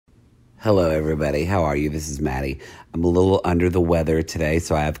Hello, everybody. How are you? This is Maddie. I'm a little under the weather today,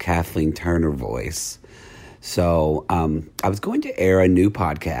 so I have Kathleen Turner voice. So I was going to air a new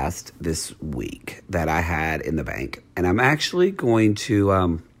podcast this week that I had in the bank, and I'm actually going to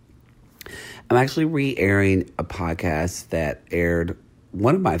I'm actually re-airing a podcast that aired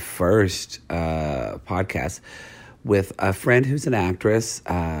one of my first podcasts with a friend who's an actress,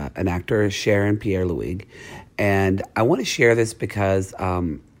 Sharon Pierre-Louis. And I want to share this because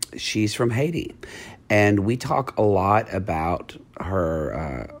she's from Haiti. And we talk a lot about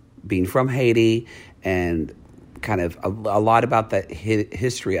her being from Haiti and kind of a lot about the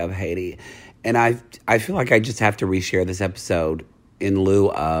history of Haiti. And I feel like I just have to reshare this episode in lieu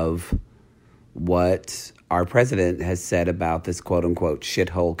of what our president has said about this quote-unquote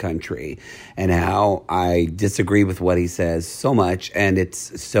shithole country and how I disagree with what he says so much, and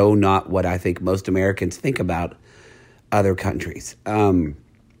it's so not what I think most Americans think about other countries. And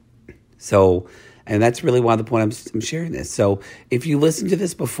that's really why the point I'm sharing this. So if you listened to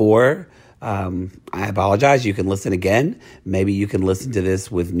this before, I apologize. You can listen again. Maybe you can listen to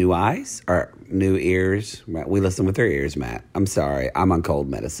this with new eyes or new ears. We listen with our ears, Matt. I'm sorry. I'm on cold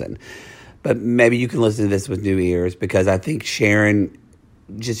medicine. But maybe you can listen to this with new ears because I think Sharon,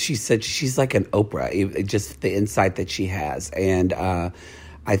 she said she's like an Oprah, just the insight that she has. And I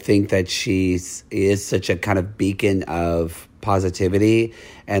think that she is such a kind of beacon of positivity,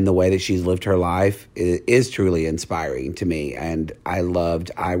 and the way that she's lived her life is truly inspiring to me. And I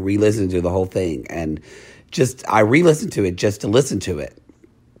re-listened to the whole thing, and I re-listened to it just to listen to it,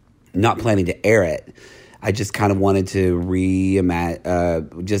 not planning to air it. I just kind of wanted to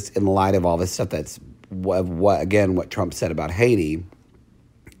just in light of all this stuff that's what Trump said about Haiti,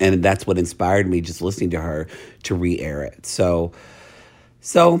 and that's what inspired me just listening to her to re-air it. So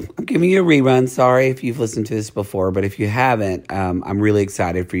I'm giving you a rerun. Sorry if you've listened to this before, but if you haven't, I'm really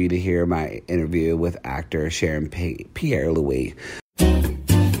excited for you to hear my interview with actor Sharon Pierre-Louis.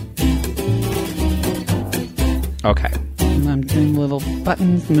 Okay, I'm doing little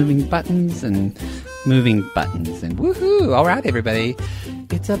buttons, moving buttons, and woohoo! All right, everybody.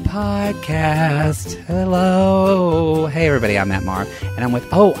 It's a podcast. Hello. Hey, everybody. I'm Matt Marr, and I'm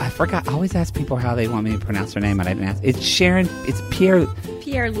with, I forgot. I always ask people how they want me to pronounce their name, and I didn't ask. It's Sharon. It's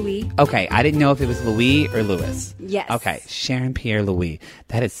Pierre-Louis. Okay. I didn't know if it was Louis or Louis. Yes. Okay. Sharon Pierre-Louis.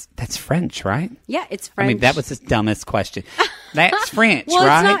 That's French, right? Yeah, it's French. I mean, that was the dumbest question. That's French, well,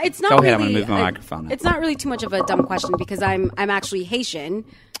 right? It's not Go ahead. Really, I'm going to move my microphone up. It's not really too much of a dumb question because I'm actually Haitian.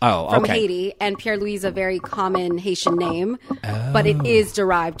 Oh, from okay. Haiti, and Pierre-Louis is a very common Haitian name, but it is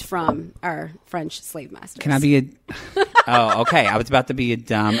derived from our French slave masters. Can I be a... Oh, okay. I was about to be a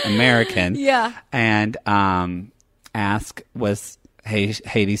dumb American. Yeah. And ask, was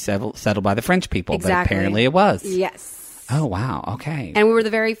Haiti settled by the French people? Exactly. But apparently it was. Yes. Oh, wow. Okay. And we were the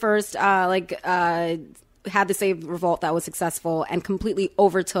very first, had the slave revolt that was successful and completely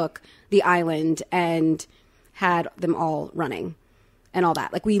overtook the island and had them all running. And all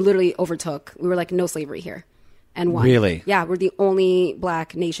that. Like, we literally overtook. We were like, no slavery here. And won. Really? Yeah, we're the only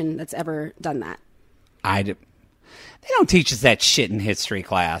black nation that's ever done that. They don't teach us that shit in history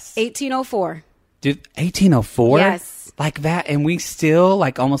class. 1804. Dude, 1804? Yes. Like that, and we still,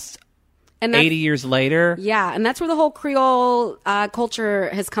 like, almost 80 years later? Yeah, and that's where the whole Creole culture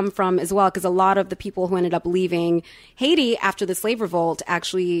has come from as well, because a lot of the people who ended up leaving Haiti after the slave revolt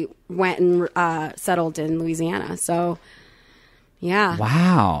actually went and settled in Louisiana. So... yeah.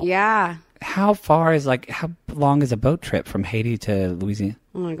 Wow. Yeah. How long is a boat trip from Haiti to Louisiana?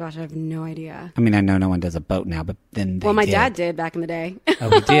 Oh my gosh, I have no idea. I mean, I know no one does a boat now, but then my dad did back in the day.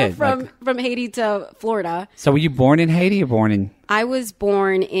 Oh, he did? from Haiti to Florida. So were you born in Haiti or born in... I was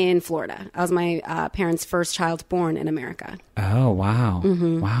born in Florida. I was my parents' first child born in America. Oh, wow.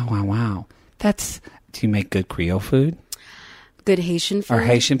 Mm-hmm. Wow. Do you make good Creole food? Good Haitian food. Or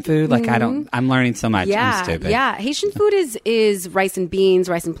Haitian food? Like, I'm learning so much. Yeah, I'm stupid. Yeah. Haitian food is rice and beans,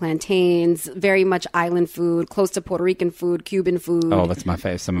 rice and plantains, very much island food, close to Puerto Rican food, Cuban food. Oh, that's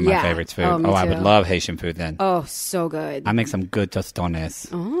some of my favorites food. Me too. I would love Haitian food then. Oh, so good. I make some good tostones.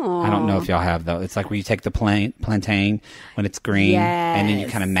 Oh. I don't know if y'all have though. It's like where you take the plantain when it's green, and then you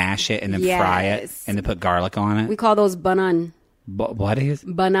kind of mash it and then fry it and then put garlic on it. We call those banan. What is?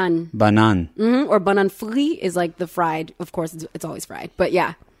 Banan. Mm-hmm. Or banan frit is like the fried. Of course, it's always fried. But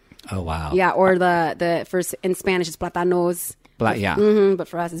yeah. Oh, wow. Yeah, or the first in Spanish is platanos. Yeah. Mm-hmm, but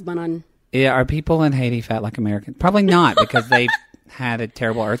for us, it's banan. Yeah, are people in Haiti fat like Americans? Probably not, because they've had a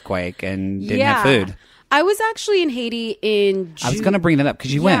terrible earthquake and didn't have food. I was actually in Haiti in June. I was going to bring that up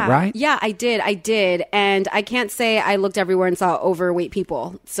because you went, right? Yeah, I did. And I can't say I looked everywhere and saw overweight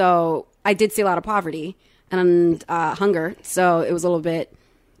people. So I did see a lot of poverty and hunger. So it was a little bit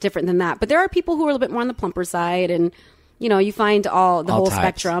different than that. But there are people who are a little bit more on the plumper side, and you find the whole types.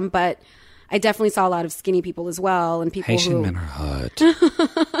 spectrum. But I definitely saw a lot of skinny people as well, and people Haitian who men are hot.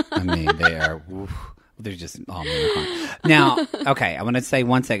 I mean, they are. They're just all men are hot. Now, okay, I want to say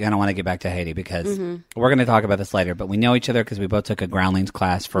one second. I want to get back to Haiti because we're going to talk about this later. But we know each other because we both took a groundlings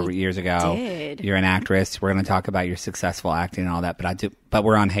class years ago. Did. You're an actress. We're going to talk about your successful acting and all that. But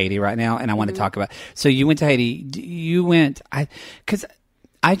we're on Haiti right now, and I want to talk about. So you went to Haiti. Because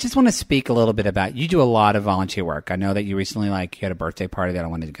I just want to speak a little bit about, you do a lot of volunteer work. I know that you recently, you had a birthday party that I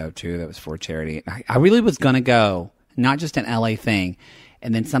wanted to go to that was for charity. I really was going to go, not just an LA thing,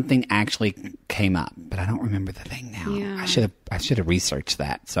 and then something actually came up, but I don't remember the thing now. Yeah. I should have researched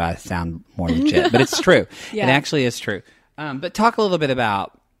that so I sound more legit, but it's true. Yeah. It actually is true. But talk a little bit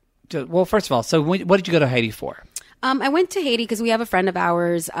about, well, first of all, so what did you go to Haiti for? I went to Haiti because we have a friend of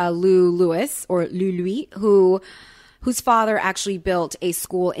ours, Louis, whose father actually built a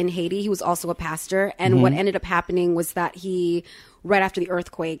school in Haiti. He was also a pastor. And what ended up happening was that right after the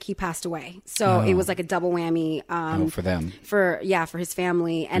earthquake, he passed away. So it was like a double whammy. For them. For his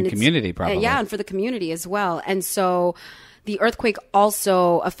family. And community, probably. Yeah, and for the community as well. And so the earthquake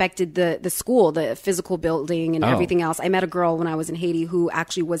also affected the school, the physical building and everything else. I met a girl when I was in Haiti who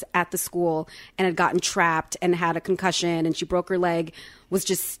actually was at the school and had gotten trapped and had a concussion, and she broke her leg, was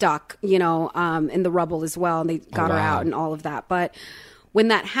just stuck, in the rubble as well. And they got her out and all of that. But when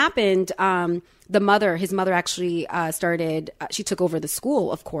that happened, his mother actually she took over the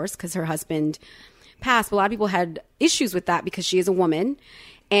school, of course, because her husband passed. But a lot of people had issues with that because she is a woman.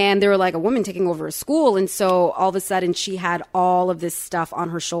 And they were like, a woman taking over a school. And so all of a sudden she had all of this stuff on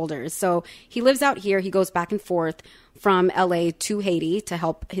her shoulders. So he lives out here. He goes back and forth from LA to Haiti to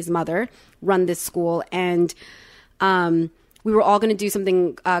help his mother run this school. And we were all going to do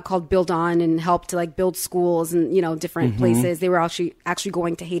something called Build On and help to build schools and, different places. They were actually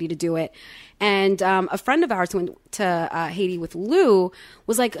going to Haiti to do it. And a friend of ours who went to Haiti with Lou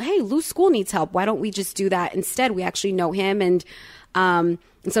was like, hey, Lou's school needs help. Why don't we just do that instead? We actually know him. And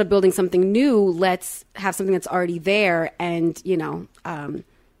instead of building something new, let's have something that's already there and, and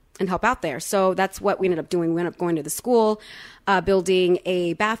help out there. So that's what we ended up doing. We ended up going to the school, building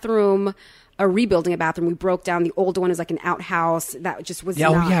a bathroom, rebuilding a bathroom. We broke down the older one as an outhouse that just was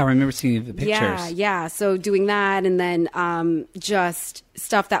I remember seeing the pictures. Yeah. So doing that, and then just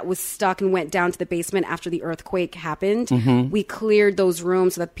stuff that was stuck and went down to the basement after the earthquake happened. We cleared those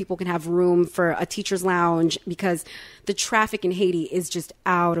rooms so that people can have room for a teacher's lounge, because the traffic in Haiti is just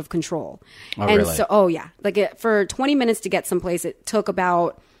out of control. Really? So, for 20 minutes to get someplace, it took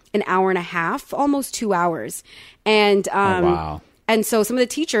about an hour and a half, almost 2 hours. And wow. And so some of the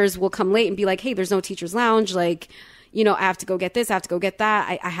teachers will come late and be like, hey, there's no teacher's lounge. I have to go get this. I have to go get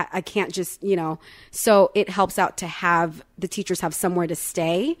that. I can't just, So it helps out to have the teachers have somewhere to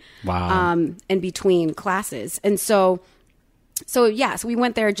stay. Wow. In between classes. And so we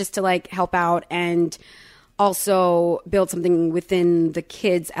went there just to help out and also build something within the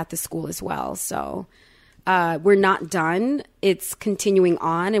kids at the school as well. So we're not done. It's continuing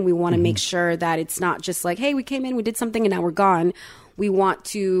on, and we want to make sure that it's not just hey, we came in, we did something, and now we're gone. We want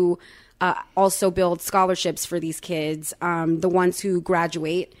to also build scholarships for these kids, the ones who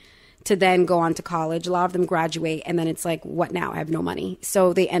graduate to then go on to college. A lot of them graduate, and then it's what now? I have no money.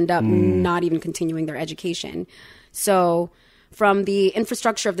 So they end up not even continuing their education. So from the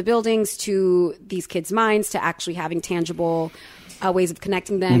infrastructure of the buildings to these kids' minds to actually having tangible ways of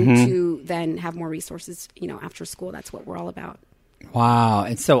connecting them to then have more resources, after school. That's what we're all about. Wow.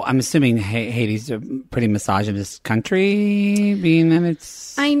 And so I'm assuming Haiti's a pretty misogynist country, being that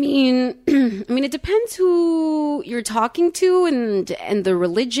it's... I mean, it depends who you're talking to and the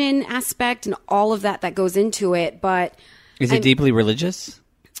religion aspect and all of that goes into it. But is it deeply religious?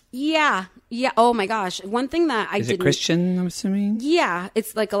 Yeah. Yeah. Oh my gosh. One thing that I didn't... Is it Christian, I'm assuming? Yeah.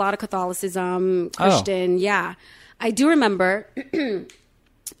 It's a lot of Catholicism, Christian. Oh. Yeah. I do remember,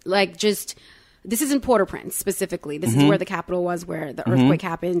 this is in Port-au-Prince specifically. This is where the capital was, where the earthquake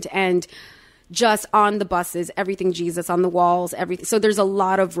happened. And just on the buses, everything Jesus, on the walls, everything. So there's a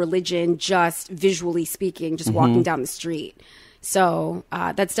lot of religion, just visually speaking, just walking down the street. So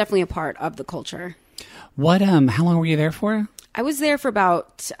that's definitely a part of the culture. What? How long were you there for? I was there for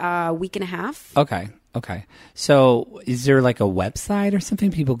about a week and a half. Okay. So is there a website or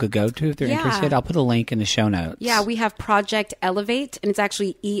something people could go to if they're interested? I'll put a link in the show notes. Yeah, we have Project Elevate, and it's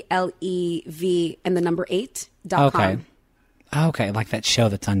actually ELEV and the number 8.com. Okay, like that show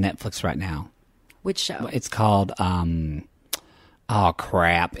that's on Netflix right now. Which show? It's called, oh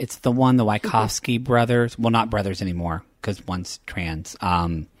crap. It's the one, the Wachowski brothers. Well, not brothers anymore, because one's trans.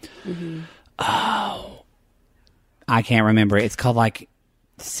 Oh, I can't remember. It's called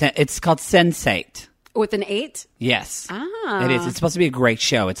It's called Sensate. With an 8? Yes. Ah. It is. It's supposed to be a great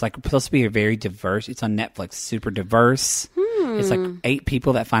show. It's like supposed to be a very diverse. It's on Netflix. Super diverse. It's like 8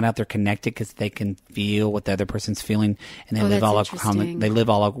 people that find out they're connected because they can feel what the other person's feeling, and they live all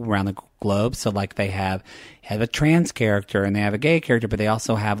around the globe. So like they have a trans character and they have a gay character, but they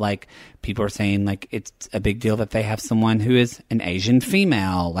also have like people are saying like it's a big deal that they have someone who is an Asian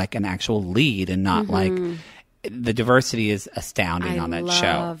female, like an actual lead, and not like. The diversity is astounding on that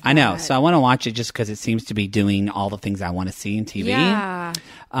show. That. I know. So I want to watch it just because it seems to be doing all the things I want to see in TV. Yeah.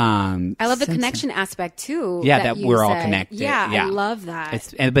 I love the connection aspect too. Yeah, that we're all connected. Yeah, I love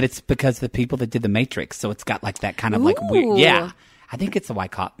that. But it's because the people that did The Matrix. So it's got like that kind of like weird. Yeah. I think it's a white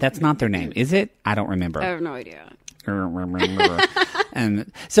cop. That's not their name, is it? I don't remember. I have no idea.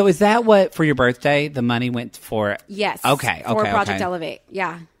 And so is that what, for your birthday, the money went for? Yes. Okay. For Project Elevate.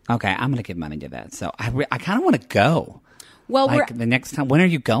 Yeah. Okay, I'm going to give money to that. So I kind of want to go. Well, like the next time, when are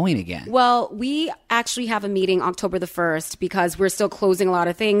you going again? Well, we actually have a meeting October the 1st because we're still closing a lot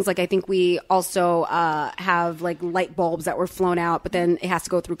of things. Like I think we also have like light bulbs that were flown out, but then it has to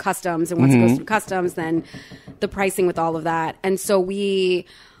go through customs. And once it goes through customs, then the pricing with all of that. And so we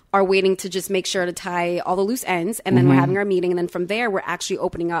are waiting to just make sure to tie all the loose ends. And then we're having our meeting. And then from there, we're actually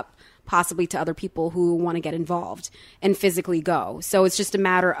opening up possibly to other people who want to get involved and physically go. So it's just a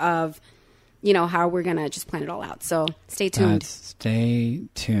matter of, how we're going to just plan it all out. So stay tuned. Stay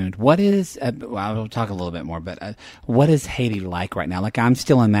tuned. What is, we'll talk a little bit more, but what is Haiti like right now? Like I'm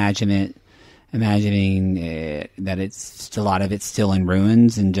still imagining that it's still, a lot of it's still in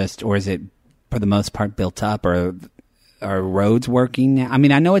ruins and or is it for the most part built up, or are roads working now? I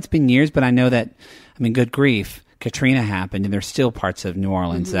mean, I know it's been years, but I know that, good grief, Katrina happened, and there's still parts of New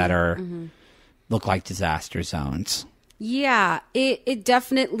Orleans that are look like disaster zones. Yeah, it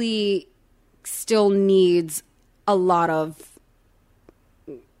definitely still needs a lot of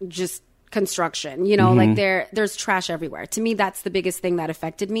just construction. Like there's trash everywhere. To me, that's the biggest thing that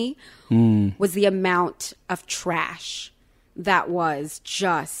affected me was the amount of trash that was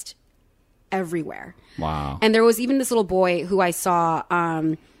just everywhere. Wow. And there was even this little boy who I saw.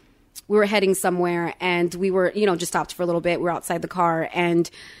 We were heading somewhere and we were, just stopped for a little bit. We were outside the car and,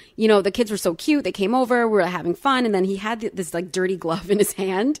 the kids were so cute. They came over, we were having fun. And then he had this like dirty glove in his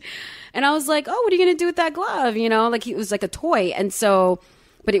hand. And I was like, oh, what are you going to do with that glove? Like it was like a toy. And so,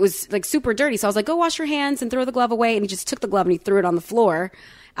 but it was like super dirty. So I was like, go wash your hands and throw the glove away. And he just took the glove and he threw it on the floor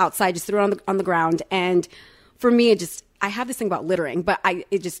outside, just threw it on the ground. And for me, I have this thing about littering, but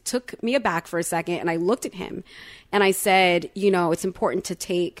it just took me aback for a second. And I looked at him and I said, it's important to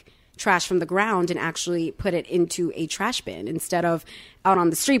take trash from the ground and actually put it into a trash bin instead of out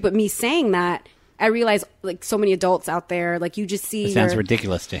on the street. But me saying that, I realize like so many adults out there, like you just see. It sounds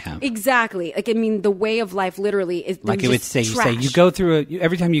ridiculous to him. Exactly. Like, the way of life literally is like it would say, trash. you go through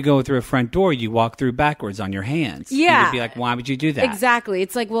every time you go through a front door, you walk through backwards on your hands. Yeah. You would be like, why would you do that? Exactly.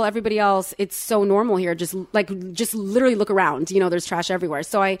 It's like, well, everybody else, it's so normal here. Just literally look around, there's trash everywhere.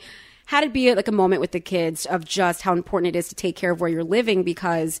 So I had it be like a moment with the kids of just how important it is to take care of where you're living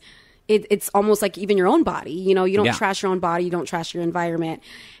because it's almost like even your own body. You don't trash your own body. You don't trash your environment.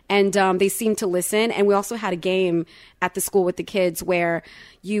 And they seemed to listen. And we also had a game at the school with the kids where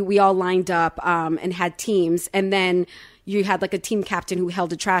we all lined up and had teams. And then you had like a team captain who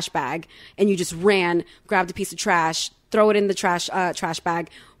held a trash bag. And you just ran, grabbed a piece of trash, throw it in the trash bag,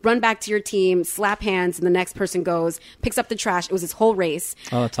 run back to your team, slap hands, and the next person goes, picks up the trash. It was this whole race.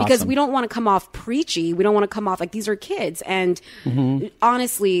 Oh, that's because awesome. we don't want to come off preachy. We don't want to come off like these are kids. And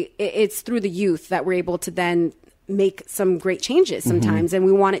honestly, it's through the youth that we're able to then make some great changes sometimes. And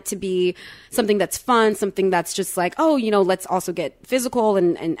we want it to be something that's fun, something that's just like, let's also get physical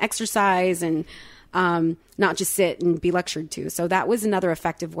and exercise and not just sit and be lectured to. So that was another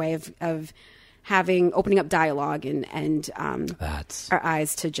effective way of opening up dialogue and our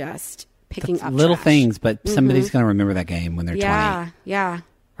eyes to just picking up little trash. Things, but somebody's going to remember that game when they're 20. Yeah.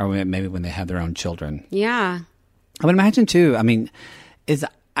 Or maybe when they have their own children. Yeah. I would imagine too. Is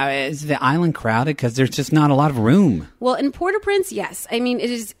the island crowded? Because there's just not a lot of room. Well, in Port-au-Prince, yes.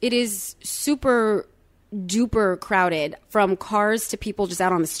 It is super duper crowded, from cars to people just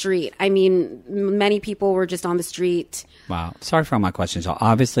out on the street. Many people were just on the street. Wow. Sorry for all my questions.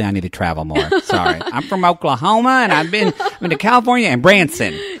 Obviously, I need to travel more. Sorry. I'm from Oklahoma, and I've been to California and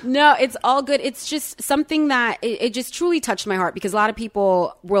Branson. No, it's all good. It's just something that it just truly touched my heart, because a lot of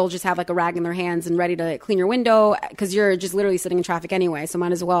people will just have like a rag in their hands and ready to clean your window because you're just literally sitting in traffic anyway. So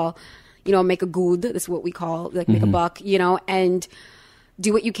might as well, make a good. That's what we call make a buck, and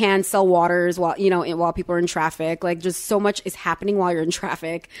do what you can, sell waters while people are in traffic. Like, just so much is happening while you're in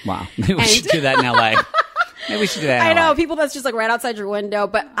traffic. Wow. Maybe we should do that in LA. Maybe we should do that. I know, people that's just like right outside your window.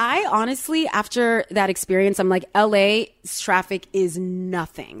 But I honestly, after that experience, I'm like, LA's traffic is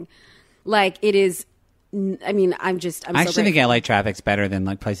nothing. Like it is. I mean, I actually think LA traffic's better than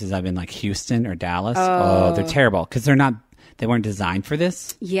like places I've been, like Houston or Dallas. Oh, they're terrible because they weren't designed for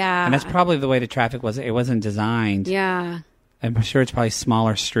this. Yeah. And that's probably the way the traffic was. It wasn't designed. Yeah. I'm sure it's probably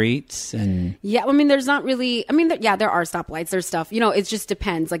smaller streets and yeah. I mean, there's not really. I mean, there are stoplights. There's stuff. It just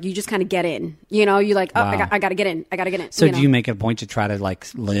depends. Like you just kind of get in. You like, oh, wow. I got to get in. I got to get in. So do you make it a point to try to like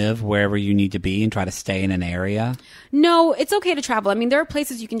live wherever you need to be and try to stay in an area? No, it's okay to travel. I mean, there are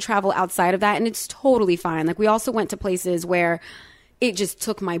places you can travel outside of that, and it's totally fine. Like we also went to places where it just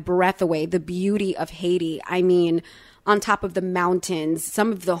took my breath away. The beauty of Haiti. I mean, on top of the mountains,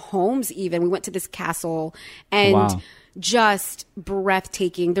 some of the homes. Even we went to this castle and. Wow. Just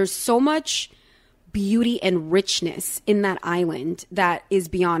breathtaking. There's so much beauty and richness in that island that is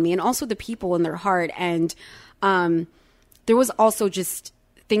beyond me, and also the people in their heart. And there was also just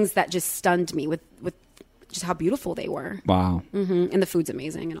things that just stunned me with just how beautiful they were. Wow. Mm-hmm. And the food's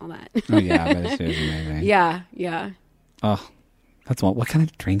amazing and all that. Oh yeah, I bet the food's amazing. Yeah. Oh, that's what kind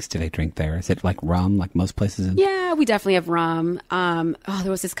of drinks do they drink there? Is it like rum, like most places? Yeah, we definitely have rum.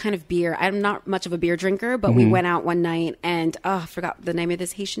 There was this kind of beer. I'm not much of a beer drinker, but we went out one night and I forgot the name of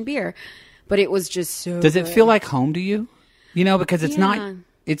this Haitian beer, but it was just so Does it feel like home to you? Because it's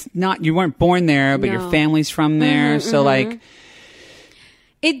not, you weren't born there, but your family's from there. So like.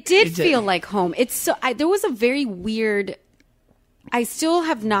 It did feel like home. There was a very weird, I still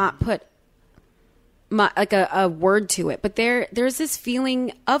have not put a word to it, but there's this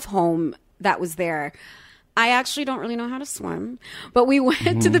feeling of home that was there. I actually don't really know how to swim, but we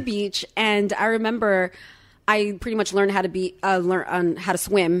went to the beach, and I remember I pretty much learned how to learn how to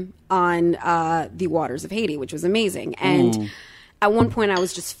swim on the waters of Haiti, which was amazing. And at one point, I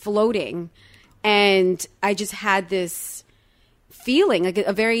was just floating, and I just had this feeling like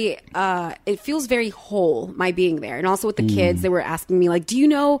it feels very whole, my being there. And also with the kids, they were asking me like, do you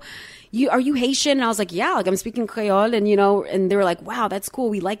know, are you Haitian? And I was like, yeah, like I'm speaking Creole, and and they were like, wow, that's cool.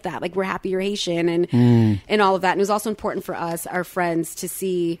 We like that. Like we're happy you're Haitian and all of that. And it was also important for us, our friends, to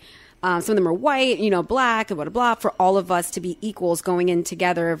see some of them are white, black, and blah, blah, blah, for all of us to be equals going in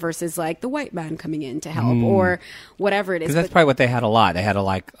together versus like the white man coming in to help or whatever it is. Because that's probably what they had a lot. They had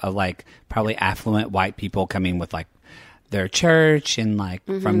like probably affluent white people coming with like their church and like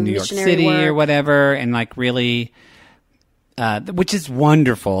from New York City or whatever, and like really, which is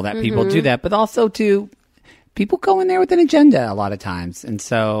wonderful that people do that, but also too, people go in there with an agenda a lot of times, and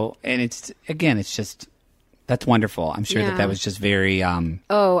it's just that's wonderful. I'm sure that was just very for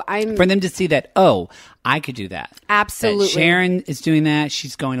them to see that I could do that. Absolutely. That Sharon is doing that.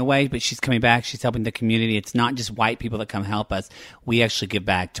 She's going away, but she's coming back. She's helping the community. It's not just white people that come help us. We actually give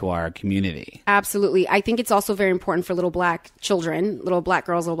back to our community. Absolutely. I think it's also very important for little black children, little black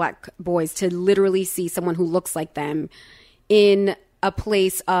girls, little black boys to literally see someone who looks like them in a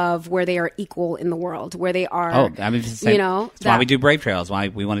place of where they are equal in the world, where they are. Oh, I mean, that's why we do Brave Trails. Why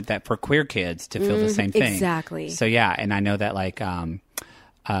we wanted that for queer kids to feel the same thing. Exactly. So yeah, and I know that like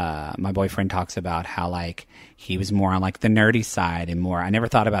my boyfriend talks about how like he was more on like the nerdy side and more. I never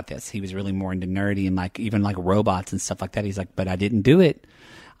thought about this. He was really more into nerdy and like even like robots and stuff like that. He's like, but I didn't do it.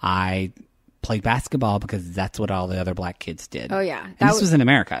 I played basketball because that's what all the other black kids did. Oh yeah, this was in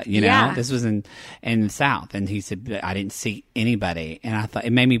America, Yeah. This was in the South, and he said I didn't see anybody, and I thought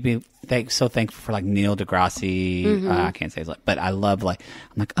it made me be so thankful for like Neil deGrasse. I can't say his, but I love I'm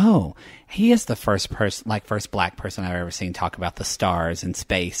like, oh, he is the first black person I've ever seen talk about the stars and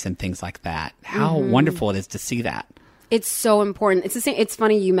space and things like that. How wonderful it is to see that. It's so important. It's the same. It's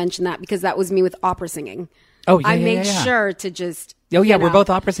funny you mentioned that because that was me with opera singing. Oh yeah, I made sure to just. Oh yeah, we're both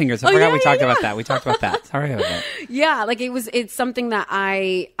opera singers. I forgot we talked about that. We talked about that. Sorry about that. Yeah, like it's something that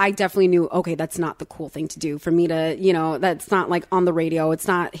I definitely knew, okay, that's not the cool thing to do for me to, that's not like on the radio. It's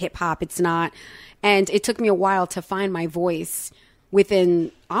not hip hop. It's not. And it took me a while to find my voice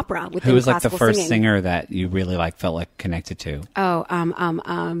within opera, within Who was like the classical first singing. singer that you really like felt like connected to? Oh,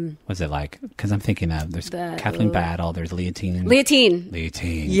 was it like, because I'm thinking of, there's Kathleen Battle, there's Leontine.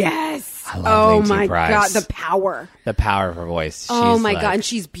 Yes. I love Leontine my Price. God, the power of her voice. God, and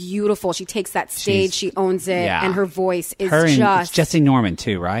she's beautiful. She takes that stage, she owns it, and her voice is it's Jesse Norman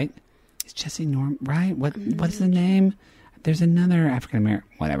too, right? It's Jesse Norman, right? What is the name? There's another African American,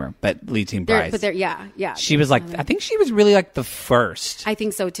 whatever, but Leontine Price. Yeah. She was like, I think she was really like the first. I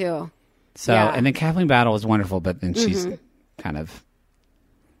think so too. So, and then Kathleen Battle was wonderful, but then she's kind of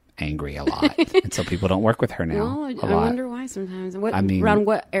angry a lot, and so people don't work with her now. Well, I wonder why sometimes. Around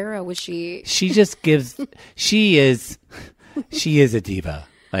what era was she? She just gives. She is a diva.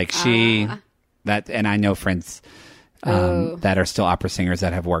 Like she And I know friends that are still opera singers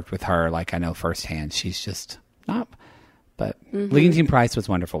that have worked with her. Like I know firsthand, she's just not. But Leontine Price was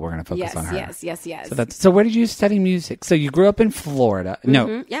wonderful. We're going to focus on her. Yes. So where did you study music? So you grew up in Florida.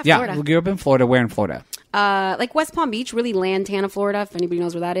 No. Yeah, Florida. You grew up in Florida. Where in Florida? Like West Palm Beach, really Lantana, Florida, if anybody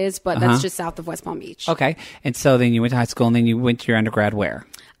knows where that is. But that's just south of West Palm Beach. Okay. And so then you went to high school, and then you went to your undergrad where?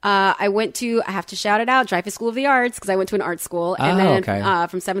 I went to, I have to shout it out, Dreyfus School of the Arts, because I went to an art school. And then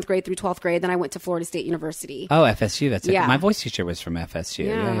from 7th grade through 12th grade, then I went to Florida State University. Oh, FSU. That's it. My voice teacher was from FSU.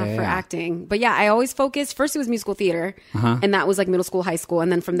 Yeah, for acting. But yeah, I always focused, first it was musical theater, and that was like middle school, high school.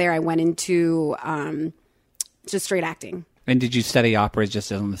 And then from there I went into just straight acting. And did you study opera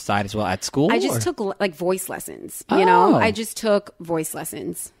just on the side as well at school? I just took like voice lessons, you know? I just took voice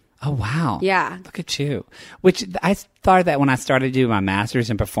lessons. Oh, wow. Yeah. Look at you. Which I thought that when I started doing my master's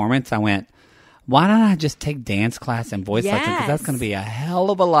in performance, I went, why don't I just take dance class and voice lessons? Because that's going to be a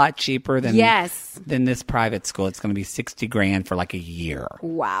hell of a lot cheaper than this private school. It's going to be $60,000 for like a year.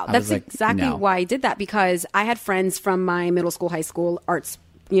 Wow. That's like, exactly why I did that, because I had friends from my middle school, high school, arts,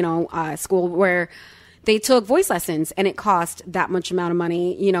 school where they took voice lessons and it cost that much amount of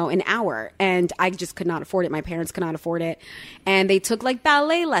money, an hour. And I just could not afford it. My parents could not afford it. And they took like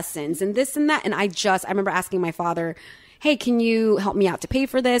ballet lessons and this and that. And I remember asking my father, hey, can you help me out to pay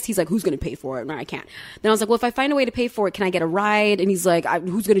for this? He's like, who's going to pay for it? No, I can't. Then I was like, well, if I find a way to pay for it, can I get a ride? And he's like,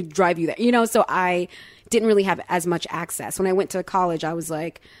 who's going to drive you there? So I didn't really have as much access. When I went to college, I was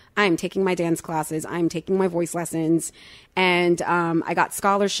like, I'm taking my dance classes. I'm taking my voice lessons. And I got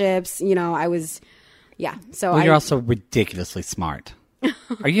scholarships. So you're also ridiculously smart.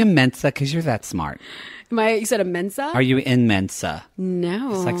 Are you in Mensa? Because you're that smart. You said a Mensa? Are you in Mensa?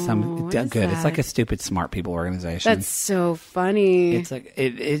 No. It's like it's like a stupid smart people organization. That's so funny. It's like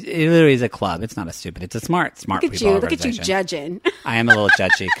it literally is a club. It's not a stupid. It's a smart people organization. Look at you judging. I am a little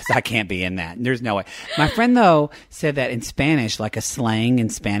judgy because I can't be in that. There's no way. My friend though said that in Spanish, like a slang in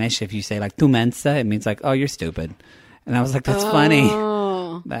Spanish, if you say like tu Mensa, it means like, oh, you're stupid. And I was like, that's funny.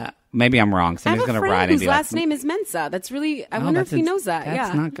 That maybe I'm wrong. Somebody's going to write and be like, last name is Mensa. That's really. I wonder if he knows that.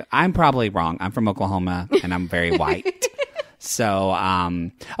 That's not good. I'm probably wrong. I'm from Oklahoma and I'm very white. So,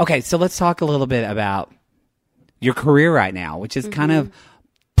 okay. So let's talk a little bit about your career right now, which is kind of.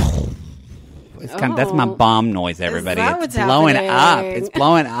 That's my bomb noise, everybody. It's blowing up. It's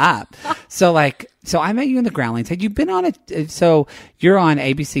blowing up. So I met you in the Groundlings. Had you been on it? So you're on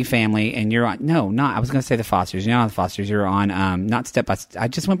ABC Family, and you're on. No, not. I was going to say the Fosters. You're not on the Fosters. You're on not Step by Step. I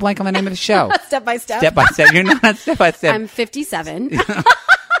just went blank on the name of the show. Step by Step. Step by Step. You're not on Step by Step. I'm 57.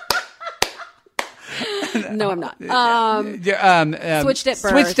 No, I'm not. Switched at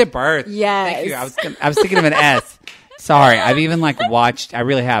Birth. Switched at Birth. Yes. Thank you. I was thinking of an S. Sorry, I've even watched. I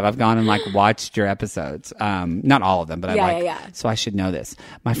really have. I've gone and watched your episodes. Not all of them, but So I should know this.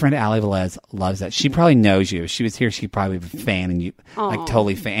 My friend Allie Velez loves that. She probably knows you. If she was here, she'd probably be a fan and you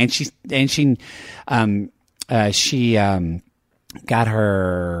totally fan. And she got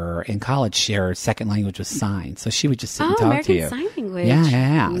her in college. Her second language was sign, so she would just sit and talk American to you. Sign Language.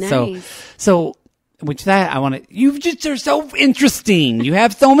 Yeah. Nice. So. Which that I want to. You just are so interesting. You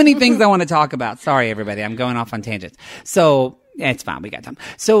have so many things I want to talk about. Sorry, everybody, I'm going off on tangents. So it's fine. We got time.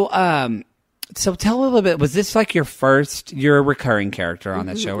 So tell a little bit. Was this like you're a recurring character on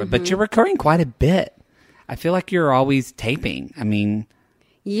that show, but you're recurring quite a bit. I feel like you're always taping.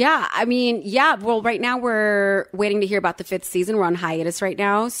 Yeah. Well, right now we're waiting to hear about the 5th season. We're on hiatus right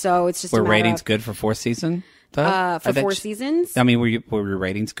now, so it's just. Were ratings good for 4th season? For 4 seasons. Were your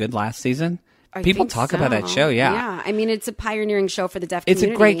ratings good last season? People talk about that show, yeah. It's a pioneering show for the deaf community.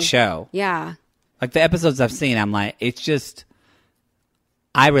 It's a great show. Yeah. Like the episodes I've seen, I'm like, it's just,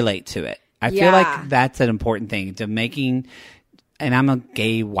 I relate to it. I feel like that's an important thing to making, and I'm a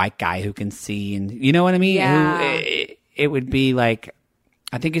gay white guy who can see, and you know what I mean? Yeah. It would be like,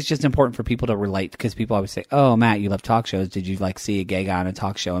 I think it's just important for people to relate, because people always say, oh, Matt, you love talk shows. Did you see a gay guy on a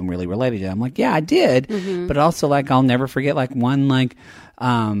talk show and really related to it? I'm like, yeah, I did. But also I'll never forget one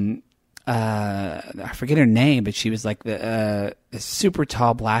I forget her name, but she was like a super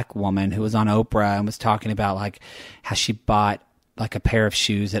tall black woman who was on Oprah and was talking about how she bought a pair of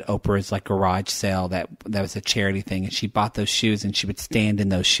shoes at Oprah's garage sale that was a charity thing, and she bought those shoes and she would stand in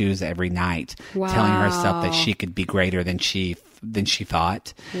those shoes every night, telling herself that she could be greater than she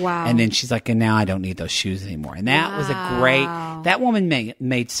thought. Wow. And then she's like, and now I don't need those shoes anymore. And that was a great, that woman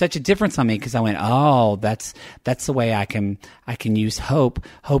made such a difference on me, because I went, oh, that's the way I can use hope.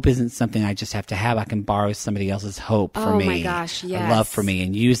 Hope isn't something I just have to have. I can borrow somebody else's hope for me. Oh my gosh, yes. Love for me,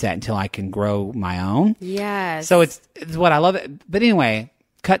 and use that until I can grow my own. Yes. So it's what I love. But anyway,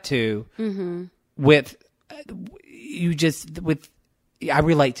 cut to with I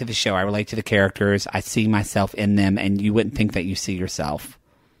relate to the show. I relate to the characters. I see myself in them, and you wouldn't think that you see yourself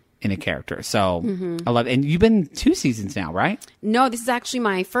in a character. So I love it. And you've been 2 seasons now, right? No, this is actually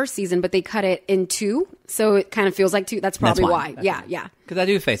my first season, but they cut it in 2. So it kind of feels like 2. That's probably why. Yeah. Because I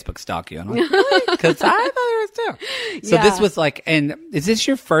do Facebook stalk you. And I'm like, really? Because I thought there was 2. So this was like, and is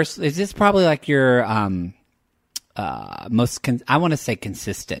this probably like your most, I want to say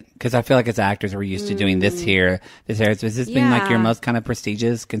consistent, because I feel like as actors we're used to doing this here. Has this been like your most kind of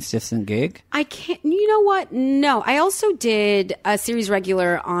prestigious, consistent gig? I can't, you know what? No, I also did a series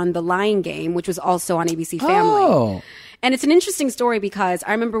regular on The Lying Game, which was also on ABC Family. Oh. And it's an interesting story because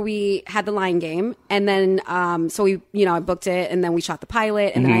I remember we had The Lying Game, and then, so we, I booked it, and then we shot the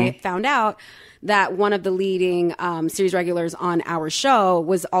pilot, and then I found out that one of the leading series regulars on our show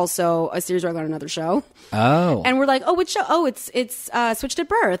was also a series regular on another show. Oh. And we're like, oh, which show? Oh, it's Switched at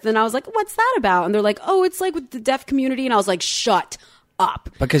Birth. And I was like, what's that about? And they're like, oh, it's like with the deaf community. And I was like, shut up.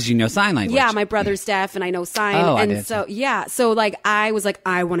 Because you know sign language. Yeah, my brother's deaf and I know sign. Oh, and so like I was like,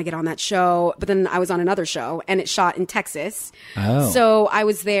 I want to get on that show. But then I was on another show and it shot in Texas. Oh. So I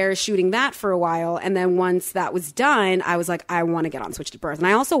was there shooting that for a while. And then once that was done, I was like, I want to get on Switched at Birth. And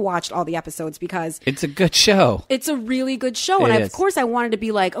I also watched all the episodes because it's a good show. It's a really good show. And of course I wanted to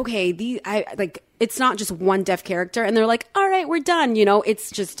be like, okay, it's not just one deaf character. And they're like, all right, we're done. It's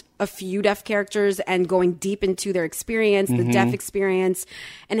just a few deaf characters and going deep into their experience, the deaf experience,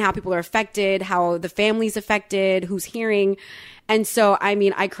 and how people are affected, how the family's affected, who's hearing. And so,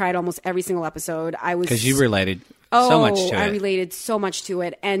 I cried almost every single episode. Because you related so much to it. I related so much to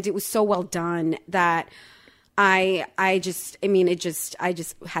it. And it was so well done that I just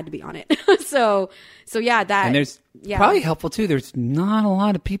had to be on it. so yeah, that. And there's probably helpful too. There's not a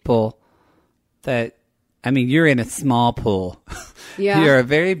lot of people that, you're in a small pool. Yeah. You're a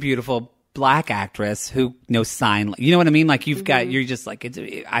very beautiful Black actress who knows sign. You know what I mean? Like you're just like,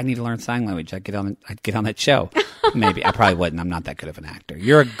 I need to learn sign language. I'd get on that show. Maybe. I probably wouldn't. I'm not that good of an actor.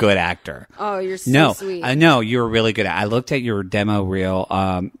 You're a good actor. Oh, you're so sweet. I know you're really good I looked at your demo reel.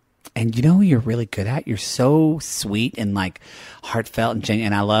 And you know who you're really good at? You're so sweet and like heartfelt and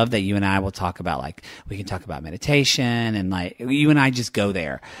genuine. And I love that you and I will talk about we can talk about meditation and you and I just go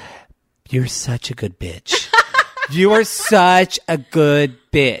there. You're such a good bitch. You are such a good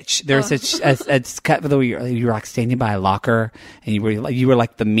bitch. There's a cut where you were like standing by a locker and you were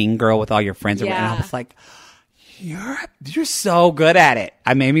like the mean girl with all your friends. Yeah. And I was like, you're so good at it.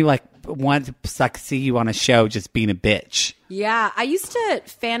 I made me want to see you on a show just being a bitch. Yeah, I used to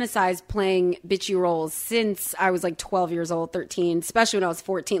fantasize playing bitchy roles since I was 12 years old, 13, especially when I was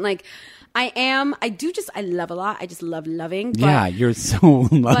 14. I love a lot. I just love loving. Yeah, you're so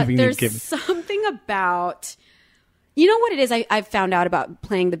loving. But there's something about, you know what it is I've found out about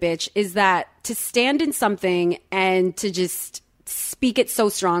playing the bitch is that to stand in something and to just speak it so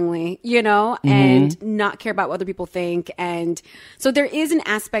strongly, and not care about what other people think. And so there is an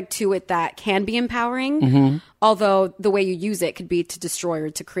aspect to it that can be empowering, although the way you use it could be to destroy or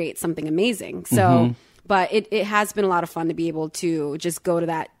to create something amazing. So, but it has been a lot of fun to be able to just go to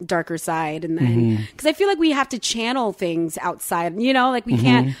that darker side. And then, because I feel like we have to channel things outside, we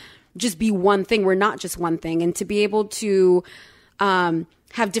can't just be one thing. We're not just one thing. And to be able to,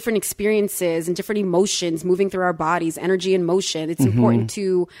 have different experiences and different emotions moving through our bodies, energy and motion. It's important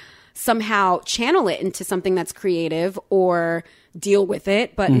to somehow channel it into something that's creative or deal with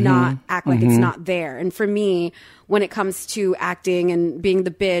it, but not act like it's not there. And for me, when it comes to acting and being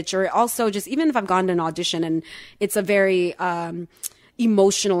the bitch, or also just even if I've gone to an audition and it's a very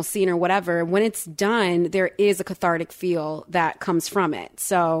emotional scene or whatever, when it's done, there is a cathartic feel that comes from it.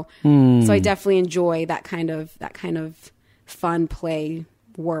 So I definitely enjoy that kind of fun play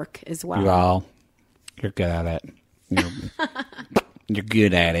work as well. You're good at it. You're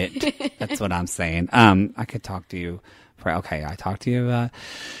good at it. That's what I'm saying. I could talk to you I talked to you about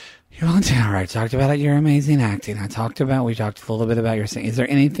your own talent. I talked about your amazing acting. We talked a little bit about your singing. Is there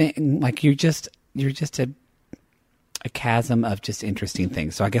anything you're just a chasm of just interesting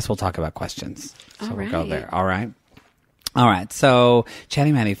things. So I guess we'll talk about questions. So we'll go there. All right. So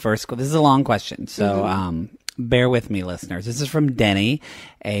Chatty Matty first. This is a long question. So, bear with me, listeners. This is from Denny,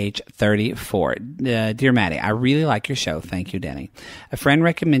 age 34. Dear Maddie, I really like your show. Thank you, Denny. A friend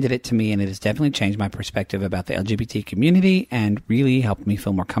recommended it to me, and it has definitely changed my perspective about the LGBT community and really helped me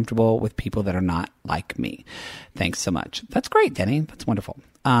feel more comfortable with people that are not like me. Thanks so much. That's great, Denny. That's wonderful.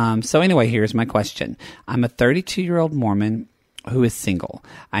 So anyway, here's my question. I'm a 32-year-old Mormon who is single.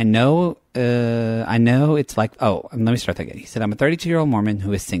 I know it's like, let me start that again. He said, I'm a 32-year-old Mormon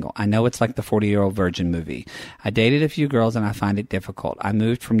who is single. I know it's like the 40-year-old virgin movie. I dated a few girls and I find it difficult. I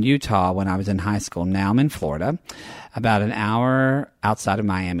moved from Utah when I was in high school. Now I'm in Florida, about an hour outside of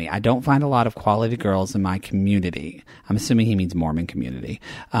Miami. I don't find a lot of quality girls in my community. I'm assuming he means Mormon community.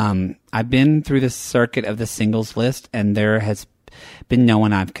 I've been through the circuit of the singles list, and there has been no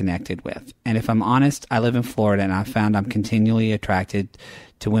one I've connected with. And if I'm honest, I live in Florida and I found I'm continually attracted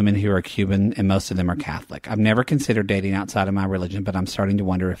to women who are Cuban, and most of them are Catholic. I've never considered dating outside of my religion, but I'm starting to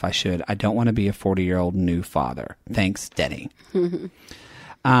wonder if I should. I don't want to be a 40-year-old new father. Thanks, Denny.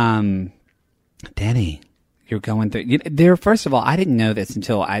 Denny, you're going through there. First of all, I didn't know this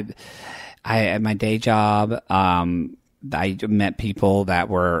until I at my day job, I met people that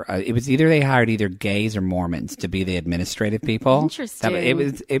were, it was either they hired either gays or Mormons to be the administrative people. Interesting.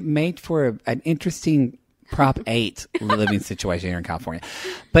 It made for an interesting Prop 8 living situation here in California.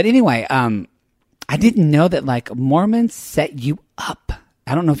 But anyway, I didn't know that like Mormons set you up.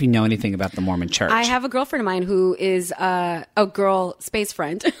 I don't know if you know anything about the Mormon church. I have a girlfriend of mine who is a girl space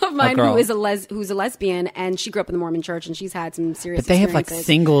friend of mine who's a lesbian, and she grew up in the Mormon church, and she's had some serious. But they have like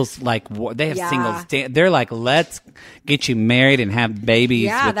singles, singles. They're like, let's get you married and have babies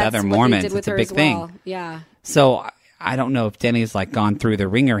with other Mormons. It's a big thing. Yeah. So I don't know if Denny's like gone through the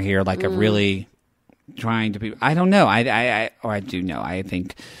ringer here, like a really trying to be. I don't know. I do know. I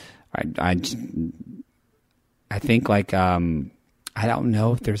think like. I don't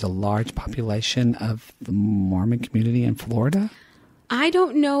know if there's a large population of the Mormon community in Florida. I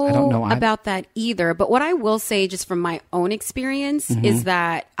don't know about that either. But what I will say, just from my own experience, is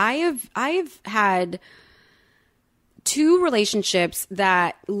that I have had 2 relationships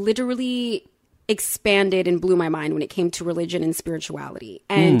that literally expanded and blew my mind when it came to religion and spirituality.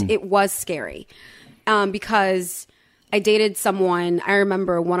 And it was scary because I dated someone. I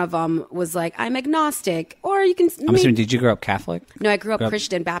remember one of them was like, I'm agnostic, or you can. I'm assuming, did you grow up Catholic? No, I grew up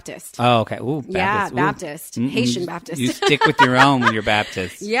Christian Baptist. Oh, okay. Ooh, Baptist. Yeah, Baptist. Haitian Baptist. You stick with your own when you're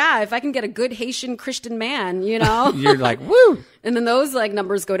Baptist. Yeah, if I can get a good Haitian Christian man, you're like, woo. And then those like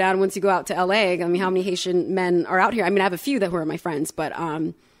numbers go down once you go out to LA. I mean, how many Haitian men are out here? I mean, I have a few that were my friends, but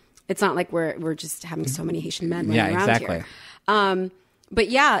it's not like we're just having so many Haitian men running around here. But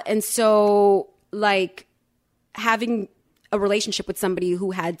yeah, and so like having a relationship with somebody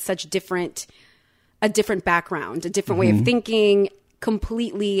who had such a different background, a different way of thinking,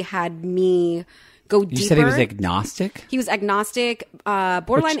 completely had me go deeper. You said he was agnostic? He was agnostic,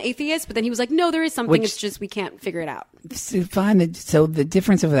 borderline atheist, but then he was like, no, there is something, it's just we can't figure it out. Fine. So the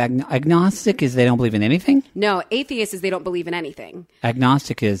difference of agnostic is they don't believe in anything? No, atheist is they don't believe in anything.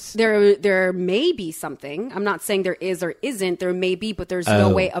 Agnostic is... There may be something. I'm not saying there is or isn't. There may be, but there's no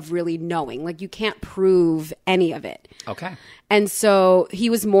way of really knowing. Like, you can't prove any of it. Okay. And so he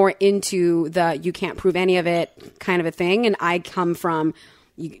was more into the you can't prove any of it kind of a thing. And I come from...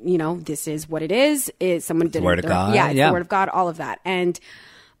 You know, this is what it is. Someone did the word of God. Yeah, it's the word of God, all of that. And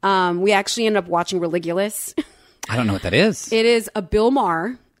we actually ended up watching Religulous. I don't know what that is. It is a Bill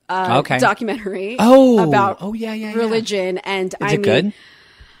Maher documentary about religion. And is it good?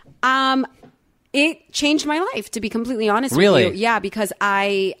 It changed my life, to be completely honest with Really? you. Yeah, because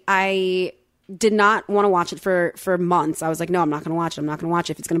I did not want to watch it for months. I was like, no, I'm not going to watch it. I'm not going to watch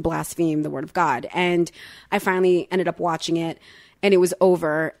it if it's going to blaspheme the word of God. And I finally ended up watching it. And it was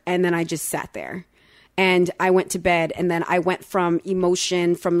over, and then I just sat there. And I went to bed, and then I went from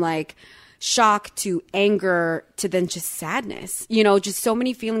emotion, from like shock to anger to then just sadness. You know, just so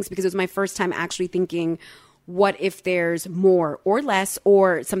many feelings, because it was my first time actually thinking, what if there's more or less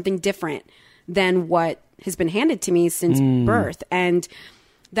or something different than what has been handed to me since birth? And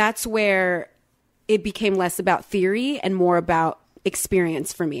that's where it became less about theory and more about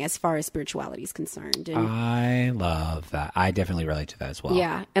experience for me as far as spirituality is concerned. And I love that. I definitely relate to that as well.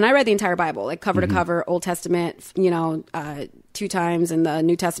 Yeah. And I read the entire Bible, like cover to cover, Old Testament, 2 times, and the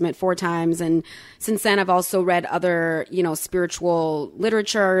New Testament 4 times. And since then I've also read other, spiritual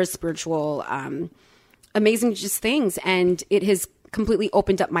literature, spiritual, amazing just things. And it has completely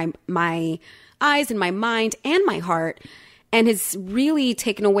opened up my eyes and my mind and my heart, and has really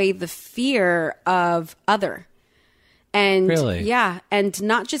taken away the fear of other. And really? Yeah, and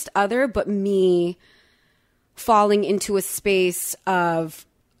not just other, but me falling into a space of,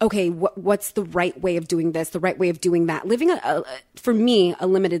 okay, what's the right way of doing this, the right way of doing that? Living, for me, a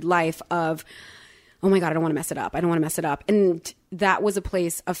limited life of, oh my God, I don't want to mess it up. I don't want to mess it up. And that was a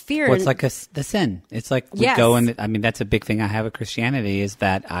place of fear. Well, it's like the sin. It's like we go in. I mean, that's a big thing I have with Christianity, is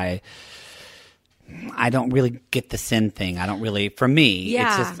that I don't really get the sin thing. I don't really, for me,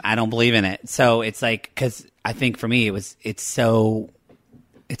 it's just, I don't believe in it. So it's like, because I think for me, it's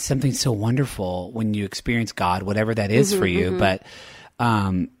something so wonderful when you experience God, whatever that is for you. But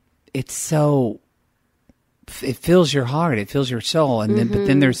it fills your heart, it fills your soul. And then, but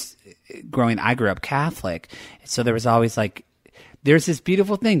then I grew up Catholic. So there was always like, there's this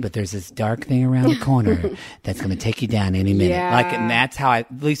beautiful thing, but there's this dark thing around the corner that's going to take you down any minute. Yeah. Like, and that's how at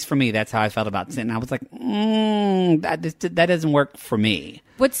least for me, that's how I felt about sin. And I was like, that doesn't work for me.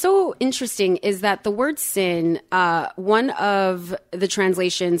 What's so interesting is that the word sin, one of the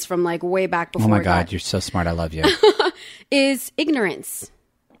translations from like way back before. Oh my God, you're so smart. I love you. is ignorance.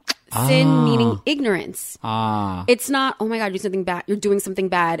 Sin meaning ignorance. It's not, oh my God, you're doing something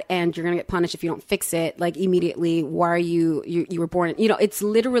bad and you're going to get punished if you don't fix it. Like immediately, why are you were born, it's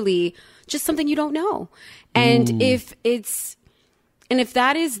literally just something you don't know. And if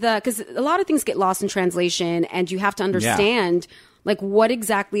that is because a lot of things get lost in translation and you have to understand like what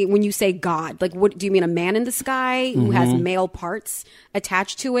exactly, when you say God, like what do you mean, a man in the sky who has male parts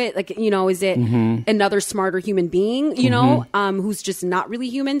attached to it? Like, is it another smarter human being, who's just not really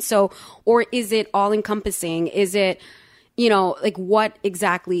human? So, or is it all encompassing? Is it, like what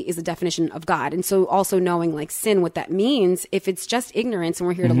exactly is the definition of God? And so also knowing like sin, what that means, if it's just ignorance and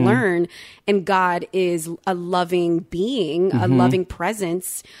we're here to learn and God is a loving being, a loving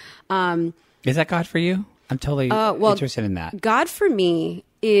presence. Is that God for you? I'm totally interested in that. God for me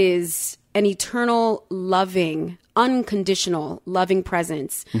is an eternal, loving, unconditional, loving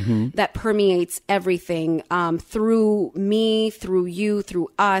presence that permeates everything through me, through you, through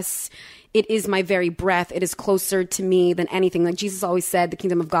us. It is my very breath. It is closer to me than anything. Like Jesus always said, the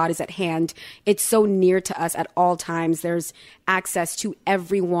kingdom of God is at hand. It's so near to us at all times. There's access to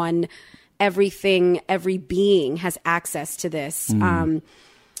everyone, everything, every being has access to this.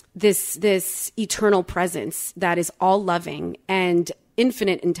 This eternal presence that is all loving and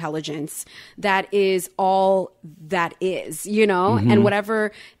infinite intelligence, that is all that is, and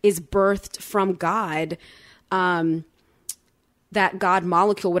whatever is birthed from God, that God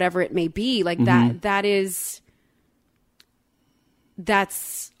molecule, whatever it may be, like that's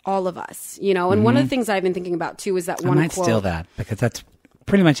all of us, and one of the things I've been thinking about too is that one quote. Steal that because that's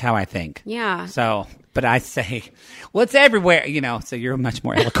pretty much how I think. Yeah. So, but I say, well, it's everywhere, so you're much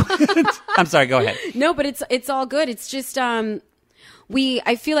more eloquent. I'm sorry, go ahead. No, but it's all good. It's just, I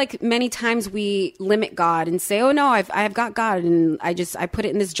feel like many times we limit God and say, oh no, I've got God and I put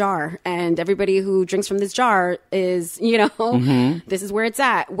it in this jar and everybody who drinks from this jar is, this is where it's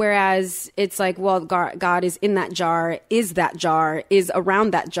at. Whereas it's like, well, God is in that jar, is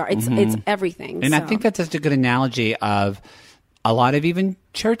around that jar. It's everything. And so. I think that's just a good analogy of a lot of even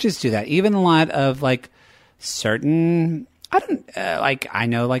churches do that. Even a lot of like certain, I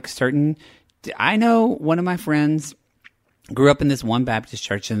know one of my friends grew up in this one Baptist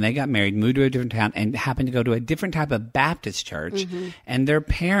church and they got married, moved to a different town and happened to go to a different type of Baptist church. And their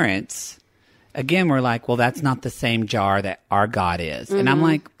parents, again, were like, well, that's not the same jar that our God is. And I'm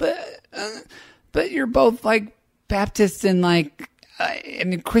like, but you're both like Baptists and like,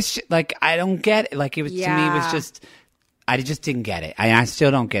 and Christian, like, I don't get it. Like it was, to me, it was just, I just didn't get it. I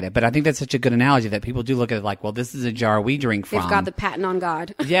still don't get it. But I think that's such a good analogy that people do look at it like, well, this is a jar we drink from. They've got the patent on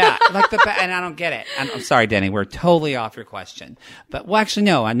God. Yeah, like and I don't get it. I'm sorry, Denny. We're totally off your question. But, well, actually,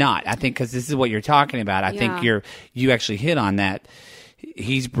 no, I'm not. I think because this is what you're talking about. I think you actually hit on that.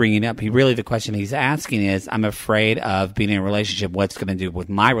 He's bringing up, the question he's asking is, I'm afraid of being in a relationship. What's going to do with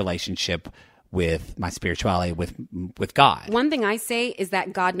my relationship with my spirituality, with God? One thing I say is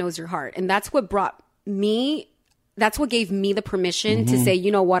that God knows your heart. And that's what that's what gave me the permission to say,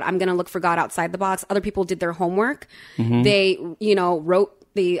 you know what, I'm going to look for God outside the box. Other people did their homework. They,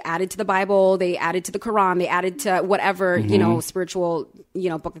 they added to the Bible, they added to the Quran, they added to whatever, spiritual,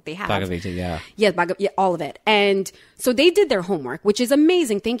 book that they have. Bhagavad Gita, yeah. Yeah, all of it. And so they did their homework, which is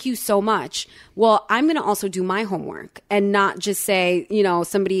amazing. Thank you so much. Well, I'm going to also do my homework and not just say,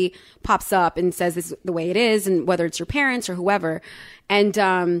 somebody pops up and says this is the way it is, and whether it's your parents or whoever.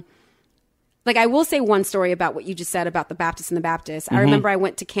 And, like, I will say one story about what you just said about the Baptists and the Baptists. I remember I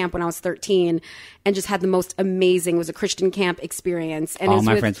went to camp when I was 13 and just had the most amazing, it was a Christian camp experience. And all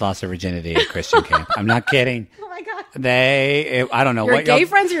my friends lost their virginity at Christian camp. I'm not kidding. Oh my God. I don't know your what. Your gay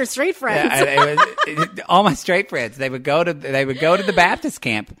friends or your straight friends? All my straight friends. They would go to the Baptist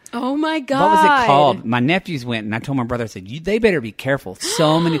camp. Oh my God. What was it called? My nephews went and I told my brother, I said, they better be careful.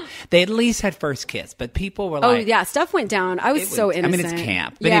 So many, they at least had first kiss, but people were like. Oh yeah, stuff went down. I was so innocent. I mean, it's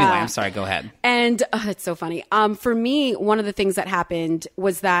camp. But anyway, I'm sorry, go ahead. And it's so funny. For me, one of the things that happened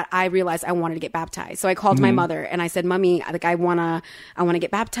was that I realized I wanted to get baptized. So I called my mother and I said, Mommy, like I want to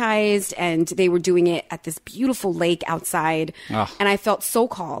get baptized. And they were doing it at this beautiful lake lake outside, and I felt so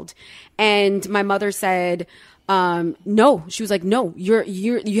called. And my mother said, no. She was like, no,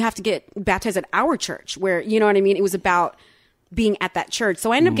 you have to get baptized at our church, where, you know what I mean? It was about being at that church.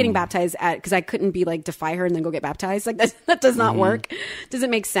 So I ended up getting baptized because I couldn't be like, defy her and then go get baptized. Like that does not work. Doesn't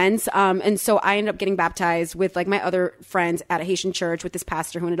make sense. And so I ended up getting baptized with like my other friends at a Haitian church with this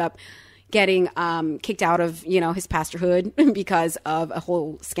pastor who ended up getting kicked out of, his pastorhood because of a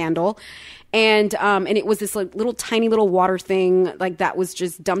whole scandal. And it was this like little tiny little water thing, like that was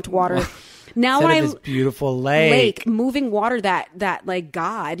just dumped water. Now when this beautiful lake, moving water that like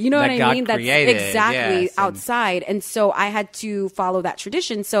God, you know what I mean? That's created, exactly yes, outside. And so I had to follow that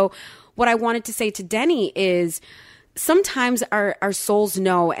tradition. So what I wanted to say to Denny is sometimes our souls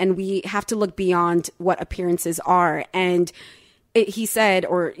know, and we have to look beyond what appearances are. And he said,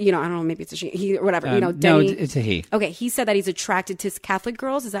 or, I don't know, maybe it's a she, he, or whatever, Denny. No, it's a he. Okay. He said that he's attracted to Catholic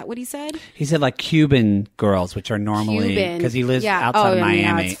girls. Is that what he said? He said like Cuban girls, which are normally, because he lives outside of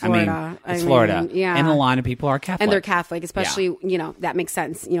Miami. It's Florida. It's Florida. Yeah. And a lot of people are Catholic. And they're Catholic, especially, that makes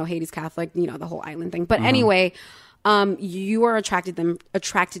sense. Haiti's Catholic, the whole island thing. But anyway, you are attracted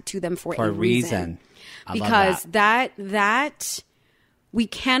to them for a reason. Because that we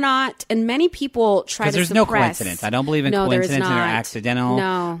cannot, and many people try to suppress. There's no coincidence. I don't believe in coincidence or accidental.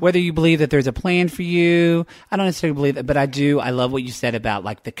 No. Whether you believe that there's a plan for you, I don't necessarily believe that, but I do. I love what you said about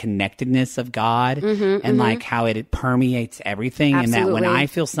like the connectedness of God and like how it permeates everything. Absolutely. And that when I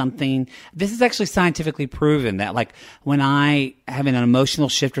feel something, this is actually scientifically proven that like when I have an emotional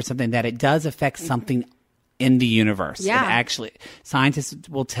shift or something, that it does affect something in the universe. Yeah. And actually, scientists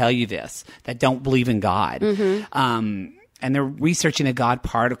will tell you this, that don't believe in God. And they're researching a God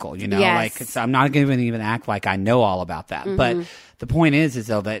particle, Yes. I'm not going to even act like I know all about that. But the point is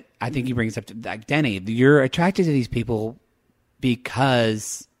though that I think he brings up to like Denny, you're attracted to these people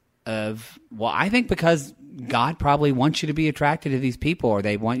because I think because God probably wants you to be attracted to these people, or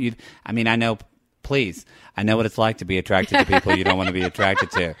they want you. I know what it's like to be attracted to people you don't want to be attracted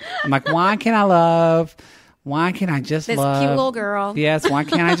to. I'm like, why can't I just this love cute little girl? Yes, why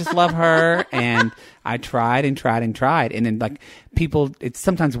can't I just love her? And I tried and tried and tried. And then like people, it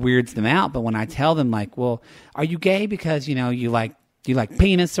sometimes weirds them out. But when I tell them like, well, are you gay because, you like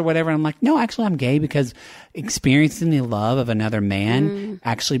penis or whatever? I'm like, no, actually I'm gay because experiencing the love of another man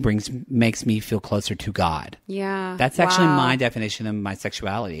actually makes me feel closer to God. Yeah. That's actually my definition of my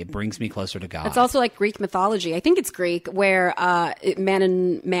sexuality. It brings me closer to God. It's also like Greek mythology. I think it's Greek where man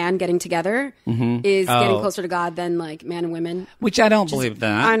and man getting together is getting closer to God than like man and women. Which I don't believe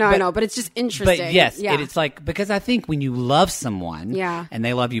that. I know, but it's just interesting. But yes, it's like, because I think when you love someone and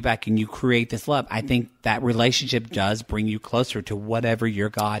they love you back and you create this love, I think that relationship does bring you closer to whatever your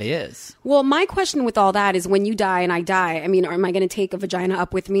God is. Well, my question with all that is when you die and I die, am I going to take a vagina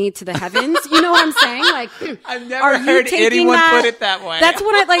up with me to the heavens? You know what I'm saying? Like, I've never heard anyone put it that way. That's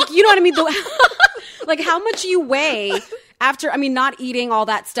what I like. You know what I mean? Like how much you weigh after, not eating all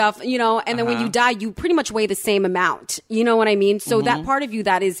that stuff, and then when you die, you pretty much weigh the same amount. You know what I mean? So that part of you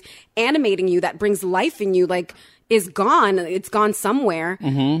that is animating you, that brings life in you, like is gone. It's gone somewhere.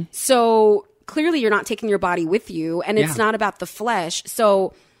 So clearly you're not taking your body with you, and it's not about the flesh.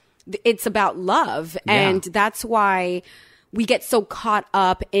 So it's about love. And that's why we get so caught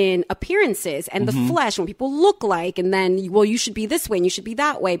up in appearances and the flesh, what people look like. And then, well, you should be this way and you should be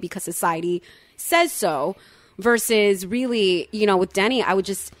that way because society says so. Versus really, with Denny, I would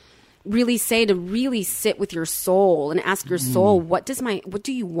just really say to really sit with your soul and ask your soul, what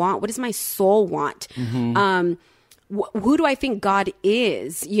do you want? What does my soul want? Who do I think God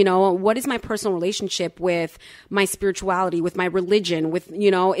is? What is my personal relationship with my spirituality, with my religion, with,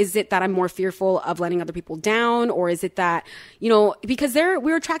 is it that I'm more fearful of letting other people down? Or is it that, because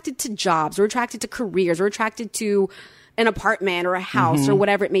we're attracted to jobs, we're attracted to careers, we're attracted to an apartment or a house or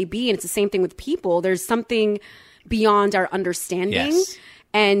whatever it may be. And it's the same thing with people. There's something beyond our understanding. Yes.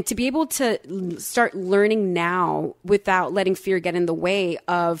 And to be able to start learning now without letting fear get in the way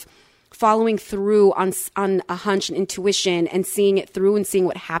of following through on a hunch and intuition and seeing it through and seeing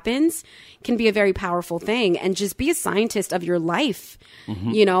what happens can be a very powerful thing. And just be a scientist of your life. I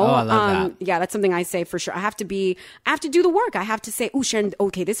love that. Yeah, that's something I say for sure. I have to do the work. I have to say, oh, Sharon,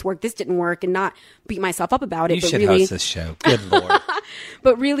 okay, this didn't work, and not beat myself up about it. You should host this show. Good Lord.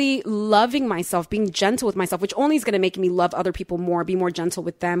 But really loving myself, being gentle with myself, which only is going to make me love other people more, be more gentle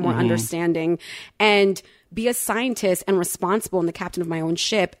with them, more understanding, and be a scientist and responsible and the captain of my own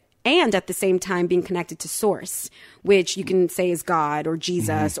ship. And at the same time, being connected to source, which you can say is God or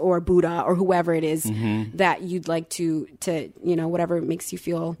Jesus or Buddha or whoever it is that you'd like to whatever makes you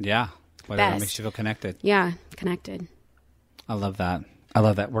feel whatever best. makes you feel connected. Yeah, connected. I love that. I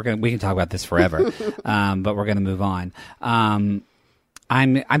love that. We can talk about this forever, but we're gonna move on. I'm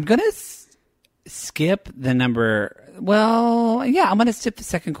gonna skip the number. Well, yeah, I'm gonna skip the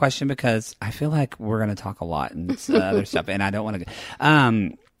second question because I feel like we're gonna talk a lot and other stuff, and I don't want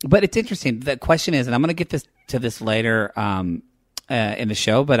to. But it's interesting. The question is, and I'm gonna get to this later in the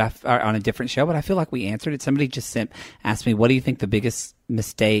show, but on a different show. But I feel like we answered it. Somebody just asked me, "What do you think the biggest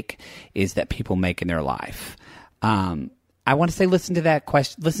mistake is that people make in their life?" I want to say, listen to that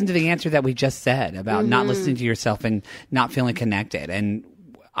question. Listen to the answer that we just said about not listening to yourself and not feeling connected. And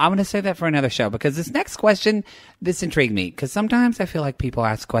I'm going to say that for another show because this next question, this intrigued me because sometimes I feel like people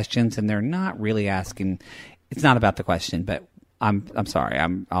ask questions and they're not really asking. It's not about the question, but I'm sorry.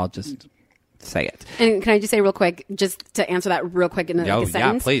 I'll just say it. And can I just say real quick, just to answer that real quick in a sentence?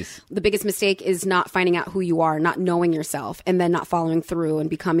 Yeah, please. The biggest mistake is not finding out who you are, not knowing yourself, and then not following through and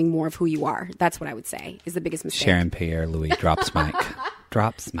becoming more of who you are. That's what I would say is the biggest mistake. Sharon Pierre-Louis drops mic.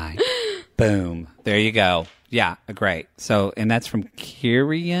 Drops mic. Boom. There you go. Yeah, great. So, and that's from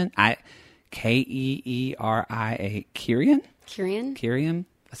Kyrian. K-E-E-R-I-A. Kyrian? Kyrian.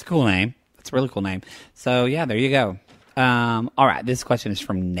 That's a cool name. That's a really cool name. So, yeah, there you go. All right. This question is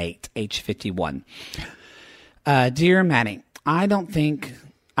from Nate, age 51. Dear Maddie, I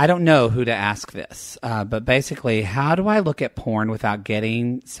don't know who to ask this, but basically, how do I look at porn without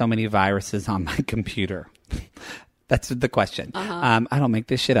getting so many viruses on my computer? That's the question. I don't make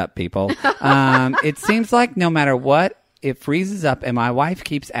this shit up, people. It seems like no matter what, it freezes up, and my wife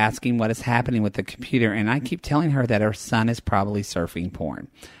keeps asking what is happening with the computer, and I keep telling her that her son is probably surfing porn.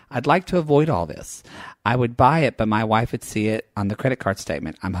 I'd like to avoid all this. I would buy it, but my wife would see it on the credit card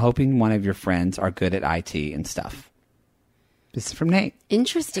statement. I'm hoping one of your friends are good at IT and stuff. This is from Nate.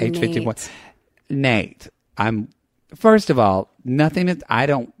 Interesting, age 51. Nate, first of all, I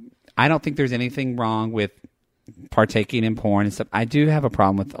don't think there's anything wrong with partaking in porn and stuff. I do have a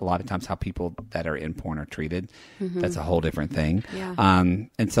problem with a lot of times how people that are in porn are treated. That's a whole different thing. Yeah.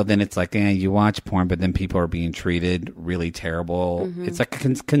 And so then it's like, you watch porn, but then people are being treated really terrible. It's like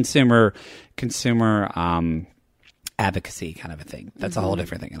a consumer advocacy kind of a thing. That's a whole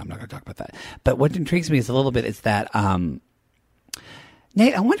different thing, and I'm not going to talk about that. But what intrigues me is a little bit is that,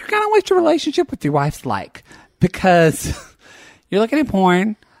 Nate, I wonder kind of what your relationship with your wife's like, because you're looking at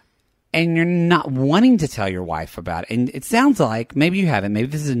porn and you're not wanting to tell your wife about it. And it sounds like, maybe you haven't, maybe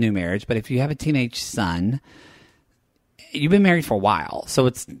this is a new marriage, but if you have a teenage son, you've been married for a while.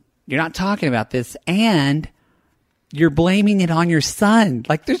 So you're not talking about this and you're blaming it on your son.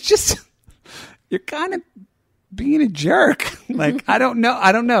 Like you're kind of being a jerk. Like, I don't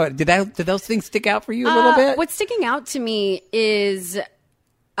know. Did those things stick out for you a little bit? What's sticking out to me is,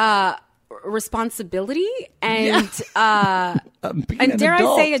 responsibility and and dare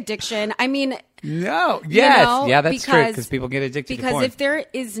I say addiction. I mean, no, yes, yeah, that's true because people get addicted to porn. Because if there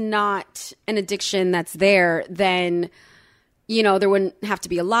is not an addiction that's there, then there wouldn't have to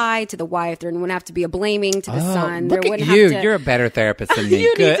be a lie to the wife. There wouldn't have to be a blaming to the son. Look there wouldn't at you. have to... You're a better therapist than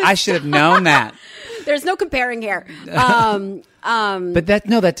me. Good. I should have known that. There's no comparing here. But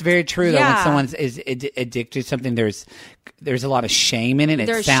that's very true. Though, when someone is addicted to something, there's a lot of shame in it.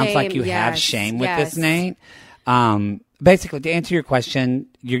 It sounds like you have shame with this, Nate. Basically, to answer your question,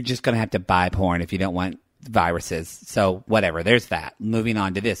 you're just going to have to buy porn if you don't want viruses. So whatever. There's that. Moving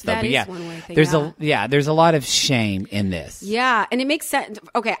on to this, though. That but is one way thing, there's a lot of shame in this. Yeah, and it makes sense.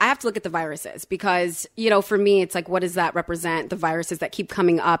 Okay, I have to look at the viruses because for me, it's like, what does that represent? The viruses that keep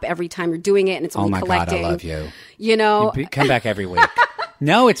coming up every time you're doing it, and it's only collecting. God, I love you. You come back every week.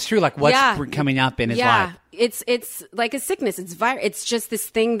 No, it's true. Like what's coming up in his life. It's like a sickness. It's just this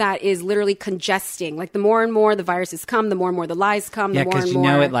thing that is literally congesting. Like the more and more the viruses come, the more and more the lies come. Yeah, the more and more. because you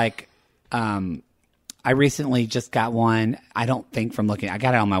know it. Like, I recently just got one. I don't think from looking. I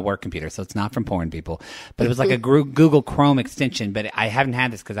got it on my work computer, so it's not from porn people. But it was like a Google Chrome extension. But I haven't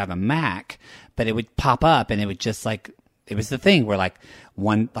had this because I have a Mac. But it would pop up, and it would just like it was the thing where like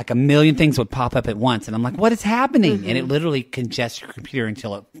a million things would pop up at once, and I'm like, what is happening? And it literally congests your computer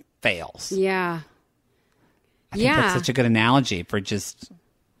until it fails. Yeah. I think that's such a good analogy for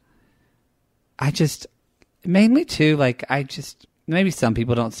mainly too, like, maybe some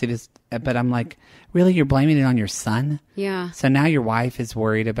people don't see this, but I'm like, really, you're blaming it on your son? Yeah. So now your wife is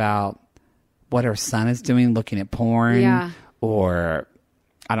worried about what her son is doing, looking at porn. Yeah. Or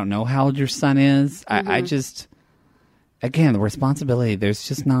I don't know how old your son is. I just, again, the responsibility, there's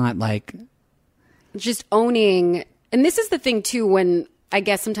just not like. Just owning. And this is the thing too, when I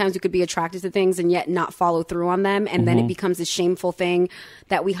guess sometimes we could be attracted to things and yet not follow through on them. And then it becomes a shameful thing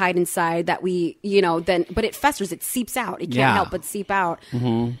that we hide inside that we, but it festers, it seeps out. It can't help but seep out.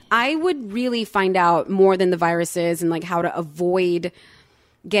 I would really find out more than the viruses and like how to avoid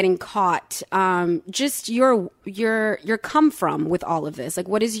getting caught. Just your come from with all of this. Like,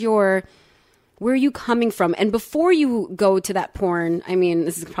 where are you coming from? And before you go to that porn, I mean,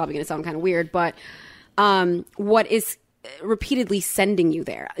 this is probably going to sound kind of weird, but what is repeatedly sending you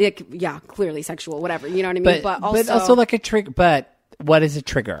there? Like, yeah, clearly sexual, whatever. You know what I mean? But also like a trigger. But what is a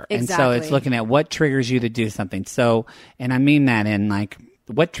trigger? Exactly. And so it's looking at what triggers you to do something. So, and I mean that in like,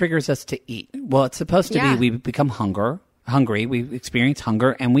 what triggers us to eat? Well, it's supposed to be we become hungry, we experience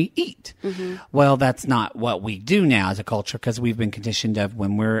hunger, and we eat. Mm-hmm. Well, that's not what we do now as a culture, because we've been conditioned of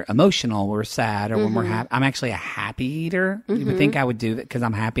when we're emotional, we're sad, or when we're happy. I'm actually a happy eater. You would think I would do that because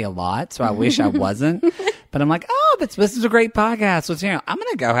I'm happy a lot, so I wish I wasn't. But I'm like, oh, this is a great podcast. So, I'm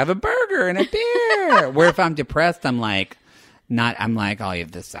going to go have a burger and a beer. Where if I'm depressed, I'm like, I'll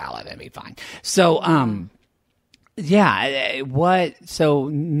eat this salad and be fine. So, so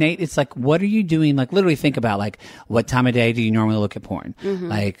Nate, it's like, what are you doing? Like, literally think about, like, what time of day do you normally look at porn? Mm-hmm.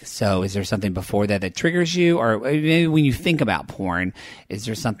 Like, so is there something before that triggers you? Or maybe when you think about porn, is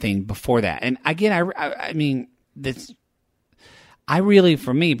there something before that? And again, I mean,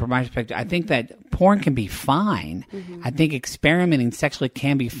 for me, from my perspective, I think that porn can be fine. Mm-hmm. I think experimenting sexually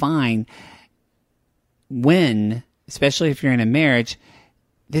can be fine especially if you're in a marriage,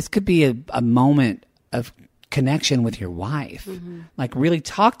 this could be a moment of connection with your wife. Mm-hmm. Like, really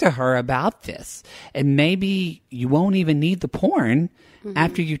talk to her about this. And maybe you won't even need the porn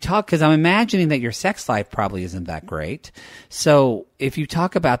after you talk, because I'm imagining that your sex life probably isn't that great. So if you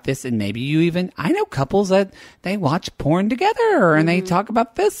talk about this, and maybe I know couples that they watch porn together and they talk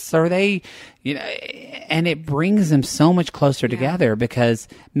about this, or they, and it brings them so much closer together, because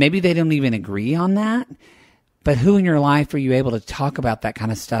maybe they don't even agree on that. But who in your life are you able to talk about that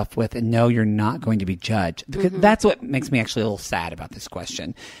kind of stuff with and know you're not going to be judged? Because that's what makes me actually a little sad about this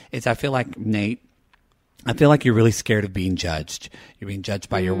question. Is I feel like, Nate, you're really scared of being judged. You're being judged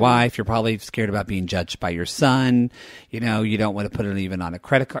by your wife. You're probably scared about being judged by your son. You don't want to put it even on a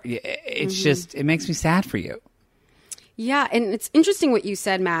credit card. It's just, it makes me sad for you. Yeah, and it's interesting what you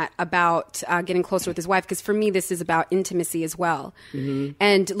said, Matt, about getting closer with his wife, because for me, this is about intimacy as well. Mm-hmm.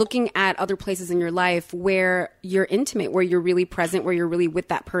 And looking at other places in your life where you're intimate, where you're really present, where you're really with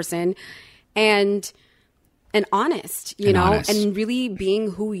that person, and honest, and really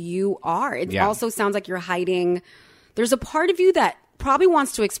being who you are. It also sounds like you're hiding. There's a part of you that probably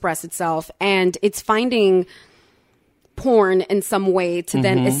wants to express itself, and it's finding porn in some way to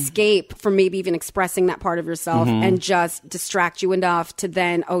then escape from maybe even expressing that part of yourself and just distract you enough to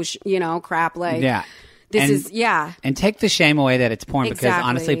then, crap, like, and take the shame away that it's porn, because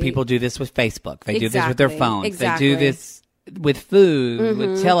honestly, people do this with Facebook. They do this with their phones. They do this with food,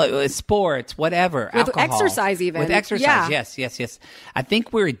 with sports, whatever, with alcohol. Exercise even. With exercise, yes. I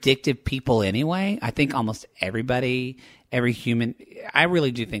think we're addictive people anyway. I think almost every human, I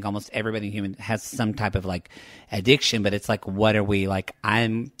really do think almost everybody human has some type of like addiction, but it's like, what are we like?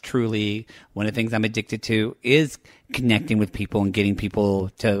 I'm truly, one of the things I'm addicted to is connecting with people and getting people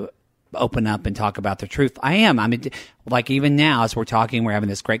to open up and talk about their truth. I'm like, even now as we're talking, we're having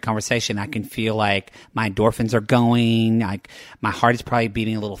this great conversation, I can feel like my endorphins are going, like my heart is probably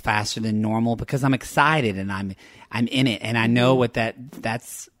beating a little faster than normal, because I'm excited and I'm in it. And I know what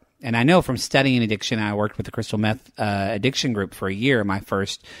that's, and I know from studying addiction, I worked with the crystal meth addiction group for a year, my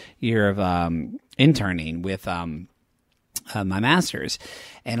first year of interning with my master's.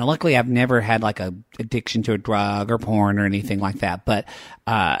 And luckily, I've never had like a addiction to a drug or porn or anything like that. But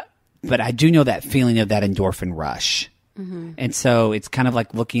I do know that feeling of that endorphin rush. Mm-hmm. And so it's kind of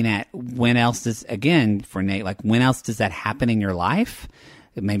like looking at when else does, again, for Nate, like when else does that happen in your life?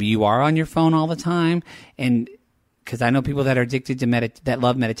 Maybe you are on your phone all the time, and because I know people that are addicted to that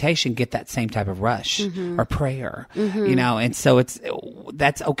love meditation get that same type of rush or prayer, and so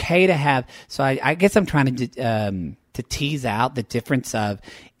that's okay to have. So I guess I'm trying to tease out the difference of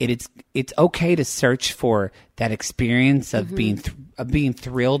it's okay to search for that experience of being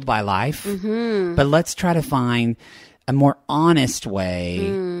thrilled by life, but let's try to find a more honest way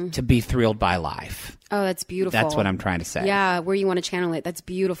to be thrilled by life. Oh, that's beautiful. That's what I'm trying to say. Yeah, where you want to channel it. That's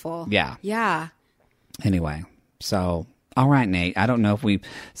beautiful. Yeah. Anyway. So, all right, Nate, I don't know if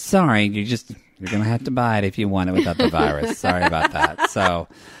sorry, you're going to have to buy it if you want it without the virus. Sorry about that. So,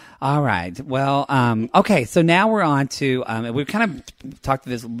 all right. Well, okay. So now we're on to, we've kind of talked to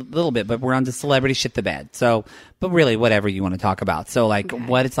this a little bit, but we're on to celebrity shit the bed. So, but really whatever you want to talk about. So like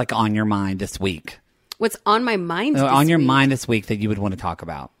what it's like on your mind this week. What's on my mind this week? On your mind this week that you would want to talk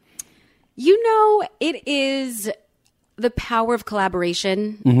about. It is the power of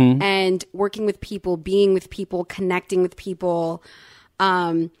collaboration and working with people, being with people, connecting with people.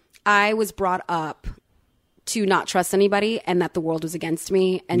 I was brought up to not trust anybody and that the world was against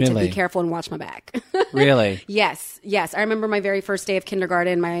me and to be careful and watch my back. Really? Yes. I remember my very first day of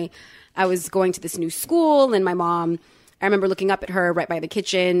kindergarten. I was going to this new school, and my mom, I remember looking up at her right by the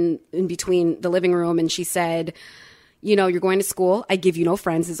kitchen in between the living room, and she said, you know, you're going to school. I give you no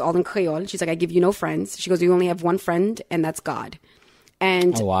friends. It's all in Creole. She's like, I give you no friends. She goes, you only have one friend, and that's God.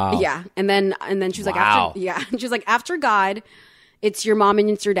 And yeah. And then she's like, she's like, after God, it's your mom and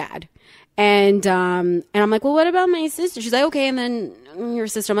it's your dad. And I'm like, well, what about my sister? She's like, okay. And then your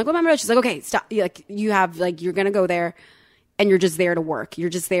sister, I'm like, what about my brother? She's like, okay, stop. Like, you have, like, you're going to go there and you're just there to work. You're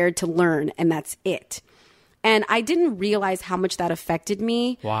just there to learn. And that's it. And I didn't realize how much that affected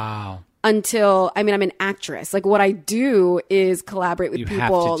me. Wow. Until, I mean, I'm an actress. Like, what I do is collaborate with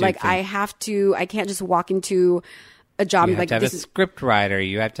people. Like, I can't just walk into a job. You have to have a script writer.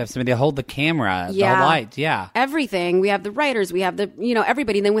 You have to have somebody to hold the camera, the light. Yeah. Everything. We have the writers. We have the, you know,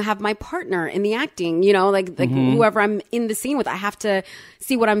 everybody. And then we have my partner in the acting, you know, like whoever I'm in the scene with. I have to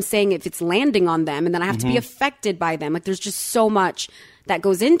see what I'm saying if it's landing on them. And then I have to be affected by them. Like, there's just so much that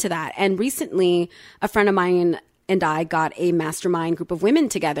goes into that. And recently, a friend of mine and I got a mastermind group of women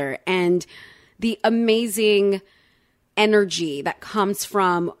together. And the amazing energy that comes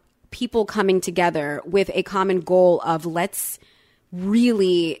from people coming together with a common goal of let's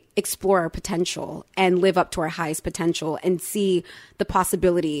really explore our potential and live up to our highest potential and see the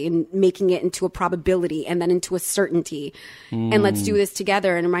possibility and making it into a probability and then into a certainty. And let's do this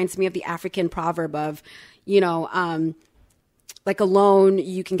together. And it reminds me of the African proverb of, you know, like alone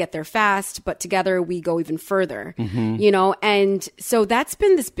you can get there fast, but together we go even further, you know? And so that's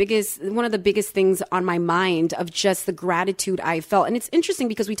been one of the biggest things on my mind of just the gratitude I felt. And it's interesting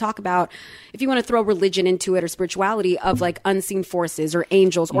because we talk about, if you want to throw religion into it or spirituality, of like unseen forces or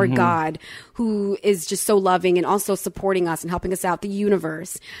angels or God, who is just so loving and also supporting us and helping us out, the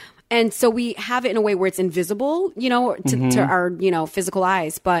universe. And so we have it in a way where it's invisible, you know, to our, you know, physical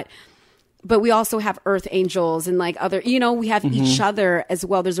eyes, but we also have earth angels and like other, you know, we have each other as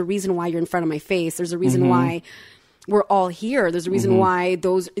well. There's a reason why you're in front of my face. There's a reason why we're all here. There's a reason why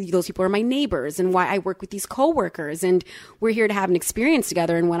those people are my neighbors and why I work with these coworkers, and we're here to have an experience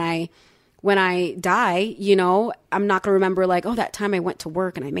together. And when I die, you know, I'm not going to remember like, oh, that time I went to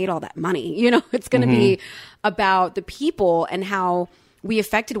work and I made all that money. You know, it's going to be about the people and how we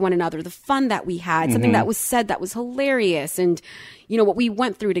affected one another, the fun that we had, something that was said that was hilarious, and, you know, what we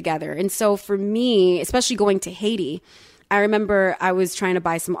went through together. And so for me, especially going to Haiti, I remember I was trying to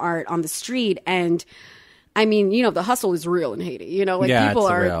buy some art on the street, and I mean, you know, the hustle is real in Haiti. You know,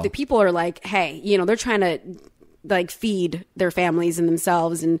 like people are like, hey, you know, they're trying to like feed their families and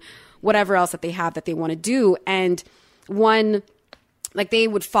themselves and whatever else that they have that they want to do. And like they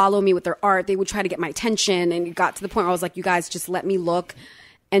would follow me with their art. They would try to get my attention. And it got to the point where I was like, you guys just let me look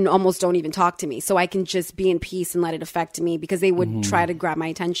and almost don't even talk to me so I can just be in peace and let it affect me, because they would try to grab my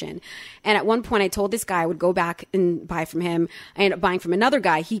attention. And at one point I told this guy I would go back and buy from him. I ended up buying from another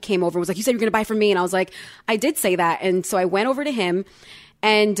guy. He came over and was like, you said you're going to buy from me. And I was like, I did say that. And so I went over to him,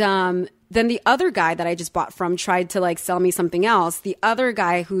 and then the other guy that I just bought from tried to like sell me something else. The other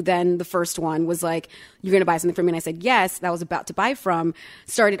guy who then the first one was like, you're going to buy something from me? And I said, yes, that I was about to buy from,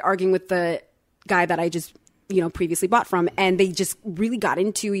 started arguing with the guy that I just, you know, previously bought from. And they just really got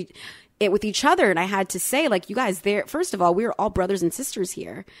into it with each other. And I had to say, like, you guys, first of all, we are all brothers and sisters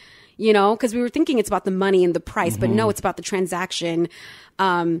here, you know, because we were thinking it's about the money and the price, but no, it's about the transaction,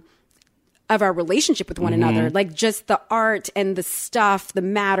 of our relationship with one another, like just the art and the stuff, the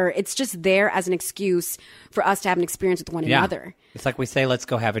matter. It's just there as an excuse for us to have an experience with one another. It's like we say, let's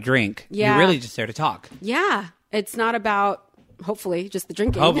go have a drink. Yeah. You're really just there to talk. Yeah. It's not about, hopefully, just the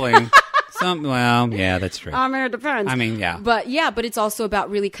drinking. Hopefully. Well, yeah, that's true. I mean, it depends. I mean, yeah. But it's also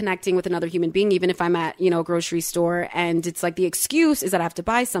about really connecting with another human being, even if I'm at, you know, a grocery store, and it's like the excuse is that I have to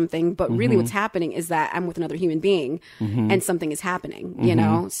buy something, but really what's happening is that I'm with another human being and something is happening, you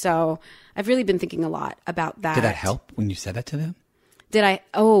know? So I've really been thinking a lot about that. Did that help when you said that to them? Did I?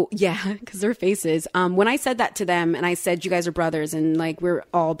 Oh, yeah, because their faces. When I said that to them and I said, you guys are brothers and like we're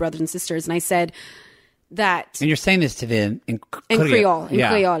all brothers and sisters, and I said that. And you're saying this to them in Creole.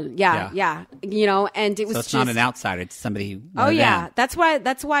 Yeah. You know, and it was so it's not an outsider, it's somebody. Oh, yeah. That's why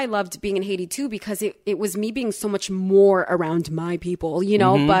I loved being in Haiti too, because it was me being so much more around my people, you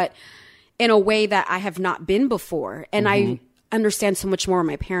know, but in a way that I have not been before. And I understand so much more where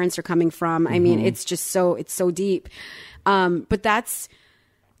my parents are coming from. I mean, it's so deep. But that's,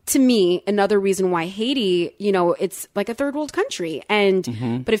 to me, another reason why Haiti, you know, it's like a third world country.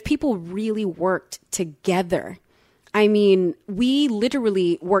 And, but if people really worked together, I mean, we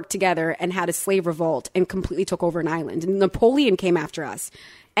literally worked together and had a slave revolt and completely took over an island. And Napoleon came after us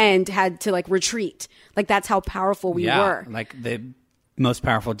and had to like retreat. Like that's how powerful we were. Like the most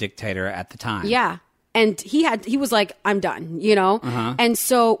powerful dictator at the time. Yeah. And he was like, I'm done, you know? And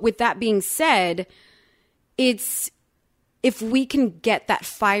so with that being said, if we can get that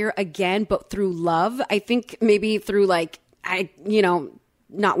fire again, but through love, I think maybe through like,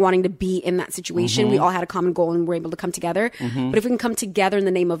 not wanting to be in that situation. We all had a common goal and we're able to come together. But if we can come together in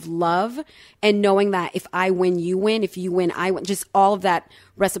the name of love and knowing that if I win, you win, if you win, I win, just all of that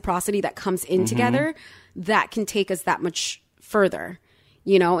reciprocity that comes in together, that can take us that much further,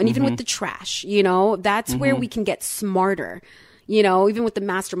 you know, and even with the trash, you know, that's where we can get smarter. You know, even with the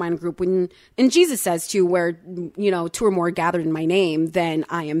mastermind group, and Jesus says too, where, you know, 2 or more gathered in my name, then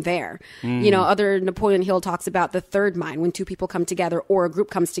I am there. You know, other Napoleon Hill talks about the third mind, when 2 people come together or a group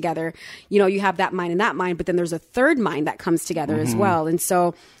comes together, you know, you have that mind and that mind, but then there's a third mind that comes together as well. And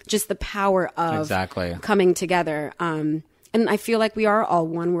so just the power of coming together. And I feel like we are all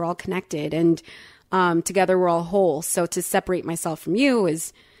one, we're all connected, and together we're all whole. So to separate myself from you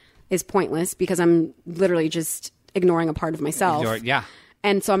is pointless, because I'm literally just ignoring a part of myself.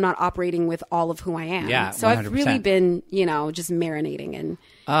 And so I'm not operating with all of who I am. Yeah, so 100%. I've really been, you know, just marinating in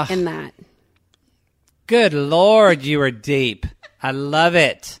that. Good Lord, you are deep. I love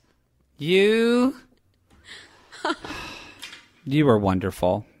it. You are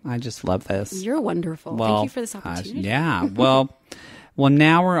wonderful. I just love this. You're wonderful. Well, thank you for this opportunity. Well,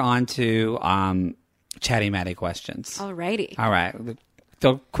 now we're on to Chatty Matty questions. Alrighty. All right.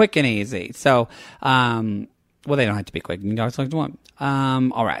 So quick and easy. So, well, they don't have to be quick. You can always like one.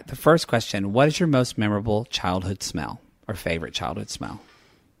 All right. The first question: what is your most memorable childhood smell or favorite childhood smell?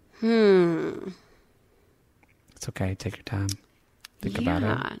 It's okay. Take your time. Think about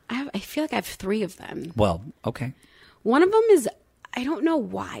it. I feel like I have 3 of them. Well, okay. One of them is, I don't know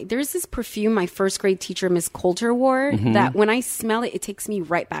why. There's this perfume my first grade teacher, Miss Coulter, wore that when I smell it, it takes me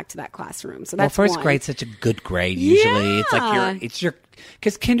right back to that classroom. So that's first grade's such a good grade. Usually, it's like your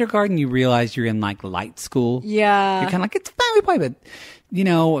because kindergarten you realize you're in like light school. Yeah, you're kind of like, it's fine, we play, but you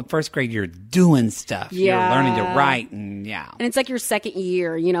know, in first grade you're doing stuff. You're learning to write, and it's like your second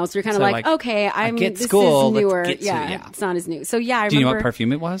year. You know, so you're kind of like, okay, I get this school, is newer. Let's get to, it's not as new. So I remember. Do you know what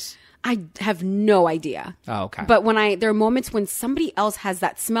perfume it was? I have no idea. Oh, okay. But there are moments when somebody else has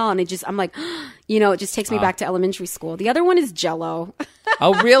that smell, and I'm like, you know, it just takes me back to elementary school. The other one is Jell-O.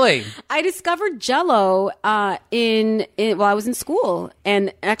 Oh, really? I discovered Jell-O while I was in school,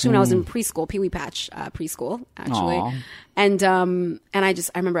 and actually when I was in preschool, Pee Wee Patch preschool, actually. Aww. And I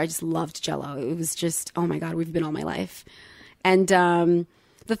remember I just loved Jell-O. It was just, oh my God, we've been all my life. And the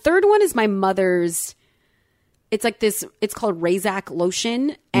third one is my mother's. It's like this, it's called Razak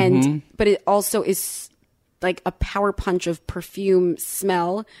lotion. But it also is like a power punch of perfume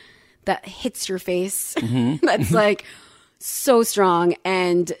smell that hits your face. That's like so strong.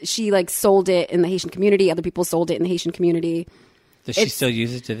 And she like sold it in the Haitian community. Other people sold it in the Haitian community. Does she still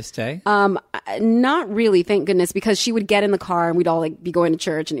use it to this day? Not really, thank goodness, because she would get in the car and we'd all like be going to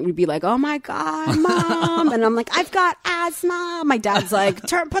church and it would be like, oh my God, Mom. And I'm like, I've got asthma. My dad's like,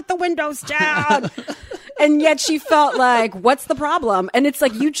 put the windows down. And yet she felt like, what's the problem? And it's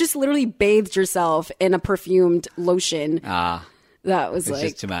like, you just literally bathed yourself in a perfumed lotion. That was like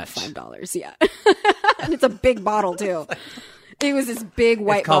just too much. $5. Yeah. And it's a big bottle too. It was this big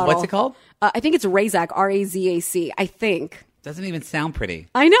white bottle. What's it called? I think it's Razak, Razac, I think. Doesn't even sound pretty.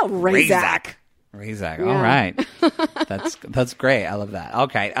 I know, Razak. Razak. Yeah. All right. That's great. I love that.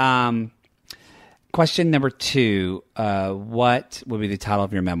 Okay. Question number 2. What would be the title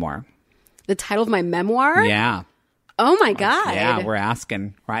of your memoir? The title of my memoir? Yeah. Oh my God. Yeah, we're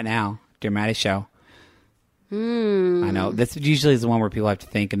asking right now. Dear Maddie Show. I know. This usually is the one where people have to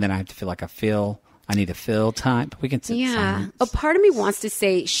think, and then I have to feel like I need to fill time. But we can sit silence. A part of me wants to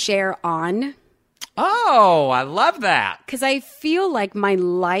say share on. Oh, I love that. Because I feel like my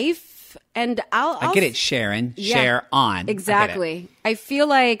life, and I get it, Sharon. Yeah, share on. Exactly. I feel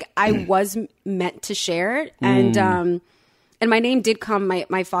like I was meant to share. And my name did come,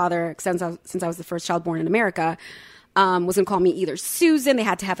 my father, since I was the first child born in America, was going to call me either Susan. They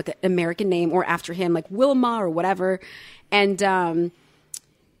had to have like an American name, or after him, like Wilma or whatever. And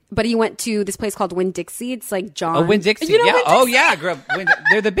but he went to this place called Winn-Dixie. It's like John. Oh, Winn-Dixie. You know yeah. Winn-Dixie? Oh, yeah. I grew up.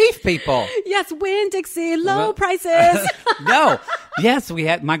 They're the beef people. Yes, Winn-Dixie. Low prices. No. Yes, we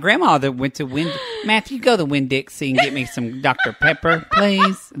had my grandmother went to Matthew, go to Winn-Dixie and get me some Dr. Pepper,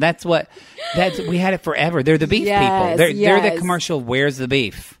 please. We had it forever. They're the beef people. They're the commercial, where's the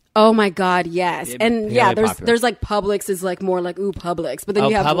beef? Oh my God, yes. And yeah, Really there's like Publix is like more like, ooh, Publix. But then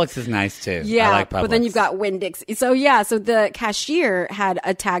you have Publix is nice too. Yeah, I like Publix. but then you've got Winn-Dixie. So yeah, so the cashier had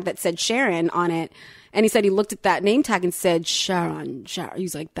a tag that said Sharon on it. And he said he looked at that name tag and said, Sharon.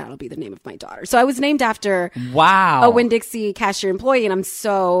 He's like, that'll be the name of my daughter. So I was named after a Winn-Dixie cashier employee. And I'm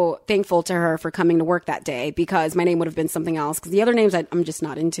so thankful to her for coming to work that day because my name would have been something else. Because the other names I'm just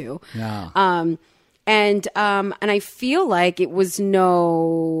not into. Yeah. And I feel like it was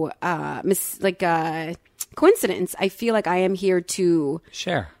no coincidence. I feel like I am here to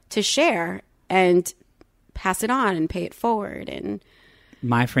share and pass it on and pay it forward. And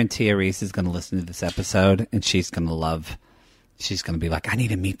my friend Tia Reese is going to listen to this episode, and she's going to be like, I need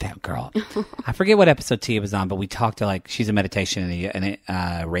to meet that girl. I forget what episode Tia was on, but we talked to she's a meditation and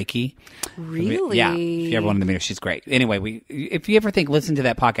Reiki. Really? Yeah. If you ever wanted to meet her, she's great. Anyway, if you ever listen to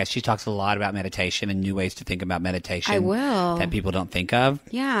that podcast, she talks a lot about meditation and new ways to think about meditation. I will. That people don't think of.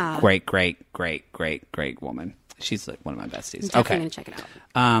 Yeah. Great woman. She's one of my besties. I'm definitely going to check it out.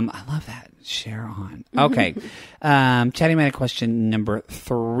 I love that. Share on. Okay. Chatty Manic question number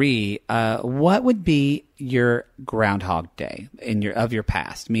 3. What would be your Groundhog Day of your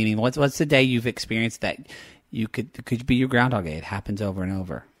past? Meaning, what's the day you've experienced that you could be your Groundhog Day? It happens over and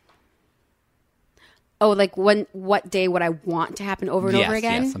over. Oh, like what day would I want to happen over and over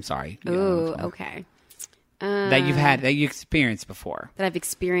again? Yes, I'm sorry. Ooh, okay. That you experienced before. That I've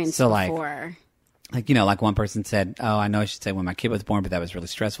experienced before. Like one person said, oh, I know I should say when my kid was born, but that was really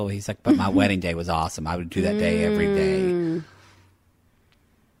stressful. He's like, but my wedding day was awesome. I would do that day every day.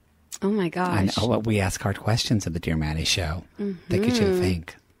 Oh, my gosh. I know. We ask hard questions at the Dear Maddie show. They get you to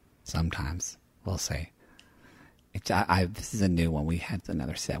think sometimes. We'll see. This is a new one. We had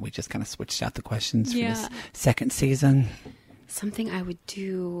another set. We just kind of switched out the questions for this second season. Something I would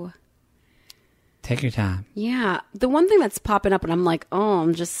do. Take your time. Yeah. The one thing that's popping up and I'm like, oh,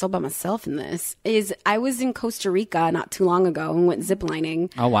 I'm just so by myself in this is I was in Costa Rica not too long ago and went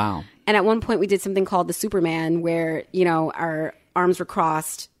ziplining. Oh, wow. And at one point we did something called the Superman where, our arms were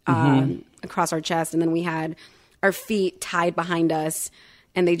crossed across our chest and then we had our feet tied behind us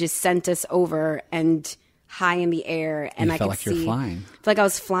and they just sent us over and high in the air and I could see. You were flying. I felt like I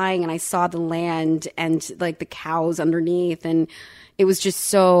was flying and I saw the land and like the cows underneath and it was just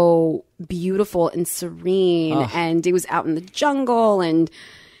so beautiful and serene and it was out in the jungle and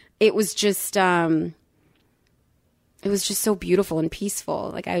it was just so beautiful and peaceful.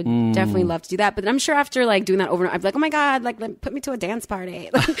 Like I would definitely love to do that. But I'm sure after doing that over, I'd be like, oh my God, put me to a dance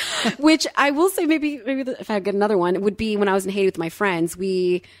party. Which I will say maybe if I get another one, it would be when I was in Haiti with my friends.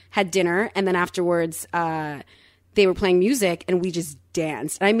 We had dinner and then afterwards they were playing music and we just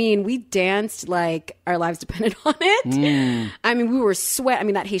danced. I mean, we danced like our lives depended on it. I mean, we were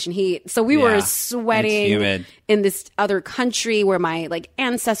that Haitian heat. So we were sweating in this other country where my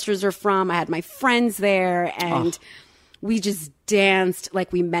ancestors are from. I had my friends there and we just danced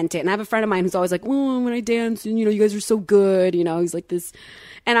like we meant it. And I have a friend of mine who's always like, oh, when I dance and, you guys are so good. He's like this.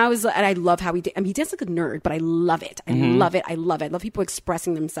 And I love how he dances like a nerd, but I love it. I love it. I love it. I love people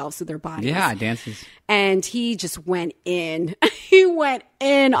expressing themselves through their bodies. Yeah, dances. And he just went in. He went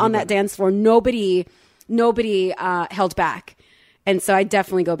in on that dance floor. Nobody held back. And so I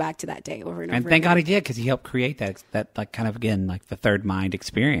definitely go back to that day over and over. And thank God he did because he helped create that kind of, again, like the third mind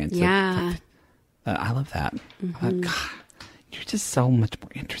experience. Yeah. I love that. God, you're just so much more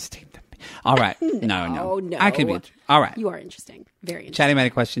interesting than me. All right. No. I can be. All right. You are interesting. Very interesting. Chatty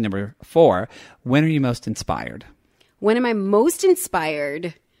Matty question number 4. When are you most inspired? When am I most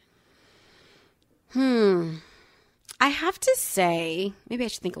inspired? I have to say, maybe I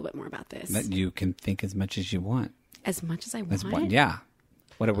should think a little bit more about this. But you can think as much as you want. As much as I want? Yeah.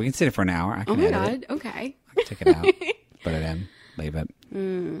 Whatever. We can sit it for an hour. I can edit it. Okay. I can take it out, put it in, leave it.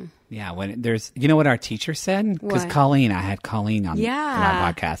 Yeah, when there's, you know what our teacher said? Because Colleen, I had Colleen on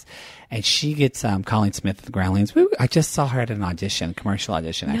our podcast, and she gets Colleen Smith of the Groundlings. I just saw her at an audition, commercial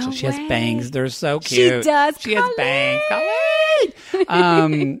audition. Actually, she has bangs. They're so cute. She does. She has bangs.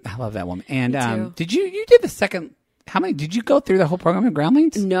 Colleen, I love that woman. And did you did the second? How many did you go through the whole program at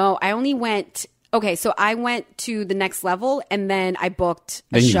Groundlings? No, I only went. Okay, so I went to the next level, and then I booked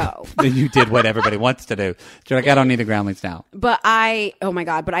a show. Then you did what everybody wants to do. You're like, I don't need the Groundlings now. But oh my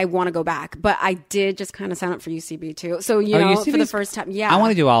God, but I want to go back. But I did just kind of sign up for UCB too. So, UCB's, for the first time, I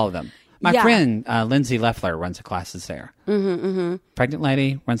want to do all of them. My friend, Lindsay Leffler, runs the classes there. Pregnant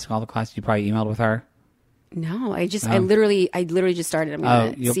lady, runs all the classes. You probably emailed with her? No, I literally just started. I'm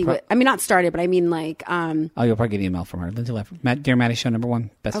going to see not started, but I mean like. You'll probably get an email from her. Lindsay Leffler. Dear Maddie Show #1,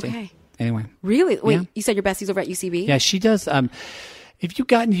 bestie. Okay. Anyway. Really? Wait, you said your bestie's over at UCB? Yeah, she does. If you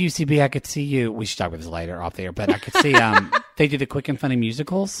got into UCB, I could see you. We should talk about this later off there, but I could see they do the Quick and Funny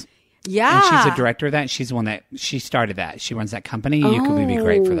musicals. Yeah. And she's a director of that. She's the one that she started that. She runs that company. You could be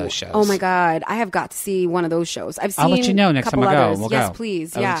great for those shows. Oh my God. I have got to see one of those shows. I'll let you know next time I go. We'll yes, go.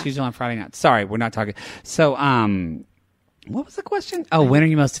 Please. Oh, Yeah. it's usually on Friday night. Sorry, we're not talking. So, what was the question? Oh, when are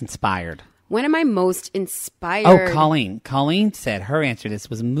you most inspired? When am I most inspired? Oh, Colleen. Colleen said her answer to this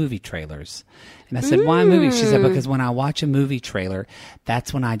was movie trailers. And I said, why movie? She said, because when I watch a movie trailer,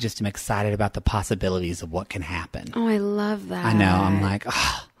 that's when I just am excited about the possibilities of what can happen. Oh, I love that. I know. I'm like,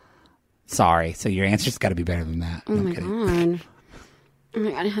 oh, sorry. So your answer's got to be better than that. Oh, my God. Oh,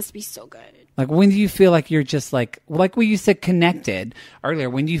 my God. It has to be so good. Like, when do you feel like you're just like when you said connected earlier,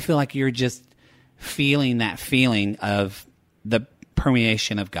 when do you feel like you're just feeling that feeling of the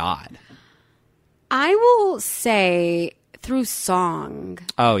permeation of God? I will say through song.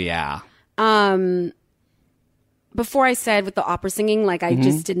 Oh, yeah. Before I said with the opera singing, like I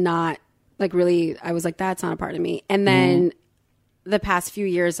just did not like really, I was like, that's not a part of me. And then the past few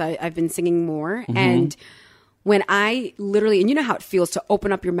years I've been singing more. And when I literally, and you know how it feels to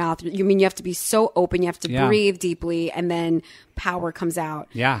open up your mouth. You mean you have to be so open, you have to breathe deeply, and then power comes out.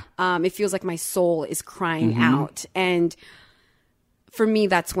 Yeah. It feels like my soul is crying out. And for me,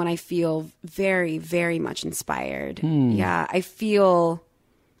 that's when I feel very, very much inspired. Yeah.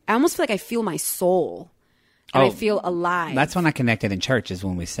 I almost feel like I feel my soul. And I feel alive. That's when I connected in church, is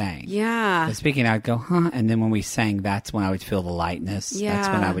when we sang. Yeah. And speaking, I'd go, huh? And then when we sang, that's when I would feel the lightness. Yeah. That's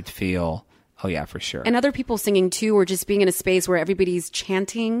when I would feel, oh, yeah, for sure. And other people singing too, or just being in a space where everybody's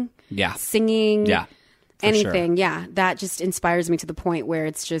chanting, singing, anything. Sure. Yeah. That just inspires me to the point where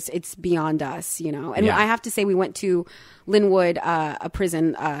it's beyond us, you know. And I have to say, we went to Linwood, a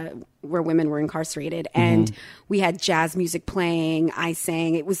prison where women were incarcerated, and we had jazz music playing. I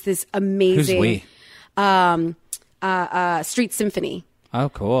sang. It was this amazing. Who's we? Street Symphony. Oh,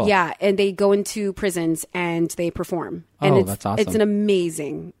 cool. Yeah, and they go into prisons and they perform. And that's awesome. It's an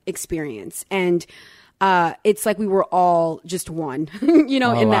amazing experience. And it's like we were all just one, you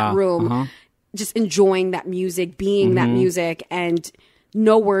know, in that room, just enjoying that music, being that music, and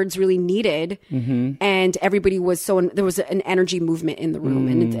no words really needed. And everybody was there was an energy movement in the room,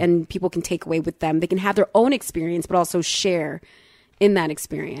 and people can take away with them. They can have their own experience, but also share in that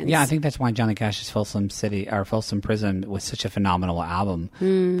experience. Yeah, I think that's why Johnny Cash's Folsom Prison was such a phenomenal album.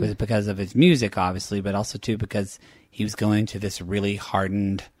 Was because of his music, obviously, but also too because he was going to these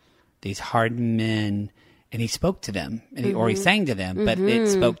hardened men, and he spoke to them, and or he sang to them, but it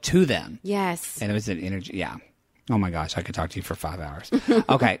spoke to them. Yes, and it was an energy. Yeah. Oh my gosh, I could talk to you for 5 hours.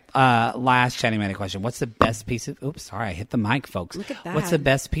 Okay, last Chatty Manny question. What's the best piece of? Oops, sorry, I hit the mic, folks. Look at that. What's the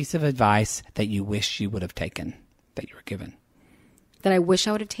best piece of advice that you wish you would have taken, that you were given? That I wish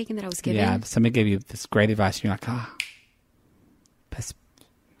I would have taken, that I was given? Yeah, somebody gave you this great advice, and you're like, best.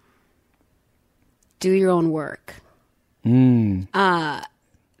 Do your own work. That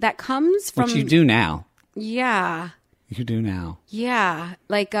comes from... Which you do now. Yeah. You do now. Yeah.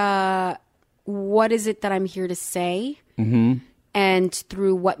 Like, what is it that I'm here to say? And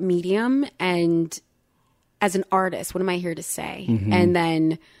through what medium? And as an artist, what am I here to say? And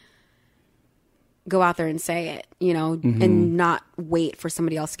then go out there and say it, you know, and not wait for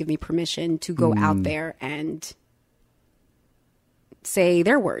somebody else to give me permission to go out there and say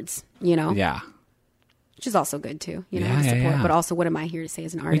their words, you know? Yeah. Which is also good too, you know, support. But also, what am I here to say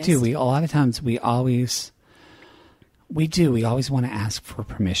as an artist? We do. A lot of times we always want to ask for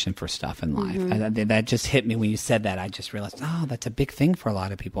permission for stuff in life. That just hit me when you said that. I just realized, oh, that's a big thing for a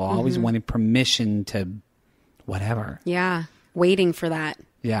lot of people. Always wanting permission to whatever. Yeah. Waiting for that.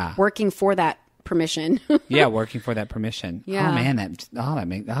 Yeah. Working for that permission. Yeah, working for that permission. Yeah. Oh man,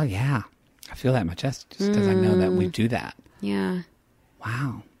 yeah. I feel that in my chest just because I know that we do that. Yeah.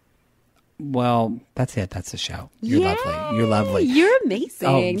 Wow. Well, that's it. That's the show. You're lovely. You're lovely. You're amazing.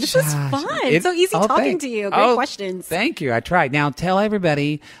 Oh, this was fun. It's so easy talking to you. Great questions. Thank you. I tried. Now tell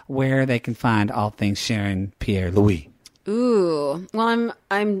everybody where they can find all things Sharon Pierre-Louis. Ooh. Well,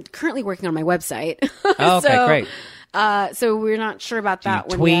 I'm currently working on my website. Oh, okay, great. So we're not sure about that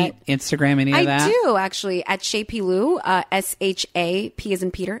one tweet, yet. Instagram, any of that? I do, actually, at Shapilou, S-H-A-P as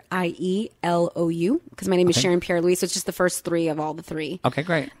in Peter, I-E-L-O-U, because my name is Sharon Pierre-Louis, so it's just the first three of all the three. Okay,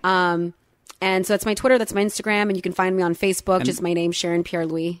 great. And so that's my Twitter, that's my Instagram, and you can find me on Facebook, just my name, Sharon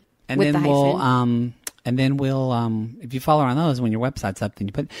Pierre-Louis, with the hyphen. And then we'll, if you follow on those, when your website's up, then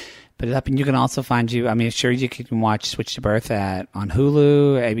you put it up, and you can also find you can watch Switch to Birth on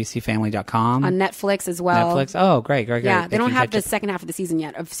Hulu, abcfamily.com. On Netflix as well. Netflix. Oh, great. Yeah, they don't have the second half of the season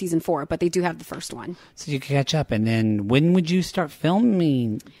yet, of season 4, but they do have the first one. So you can catch up. And then when would you start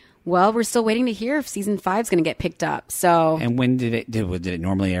filming? Well, we're still waiting to hear if season 5 is going to get picked up. So, and when did it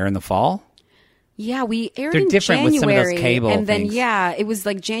normally air in the fall? Yeah, we aired They're in different January. with some of those cable and then, things. it was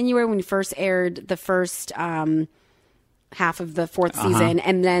like January when we first aired the first half of the 4th season.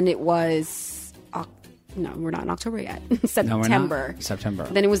 And then it was, no, we're not in October yet. September. No, we're not. September.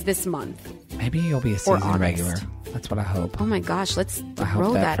 Then it was this month. Maybe you'll be a season regular. That's what I hope. Oh my gosh, let's I hope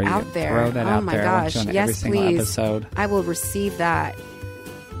throw that out there. Throw that out there. Oh my gosh, yes, please. Episode. I will receive that.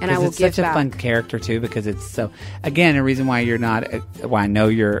 And I will it's give such back. a fun character too, because it's so. Again, a reason why why I know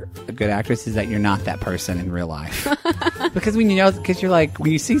you're a good actress is that you're not that person in real life. Because when you're like,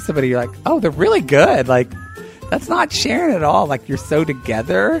 when you see somebody, you're like, oh, they're really good. Like, that's not Sharon at all. Like, you're so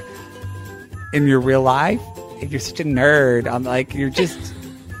together in your real life. And you're such a nerd. I'm like, you're just.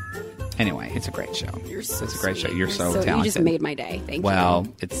 Anyway, it's a great show. It's a great show. You're so talented. You just made my day. Thank you. Well,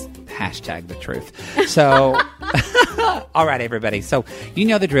 it's #the truth. So, all right, everybody. So, you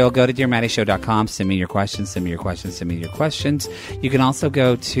know the drill. Go to DearMaddieShow.com. Send me your questions. Send me your questions. Send me your questions. You can also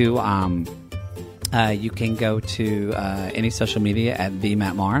go to any social media at the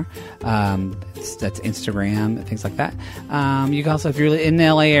Matt Marr. That's Instagram, things like that. You can also, if you're in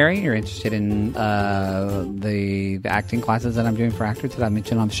the LA area, you're interested in the acting classes that I'm doing for actors that I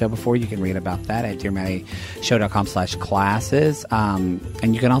mentioned on the show before, you can read about that at DearMaddieShow.com/classes.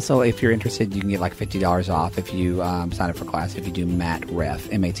 And you can also, if you're interested, you can get like $50 off if you sign up for class. If you do MattRef,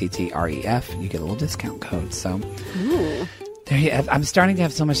 MATTREF, you get a little discount code. So. Ooh. I'm starting to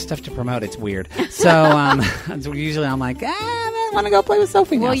have so much stuff to promote. It's weird. So usually I'm like, I want to go play with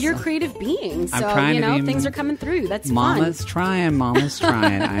Sophie now. Well, you're a creative being, so things are coming through. That's Mama's fun. trying. Mama's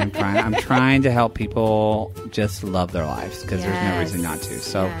trying. I'm trying to help people just love their lives because there's no reason not to.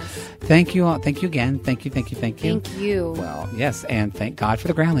 So thank you all. Thank you again. Thank you. Thank you. Well, yes, and thank God for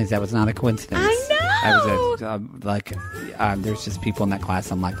the Groundlings. That was not a coincidence. I know. There's just people in that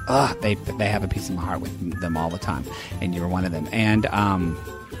class. I'm like, they have a piece of my heart with them all the time, and you were one of them. And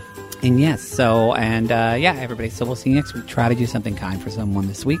yes, so everybody. So we'll see you next week. Try to do something kind for someone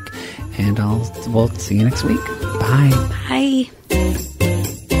this week, and we'll see you next week. Bye. Bye.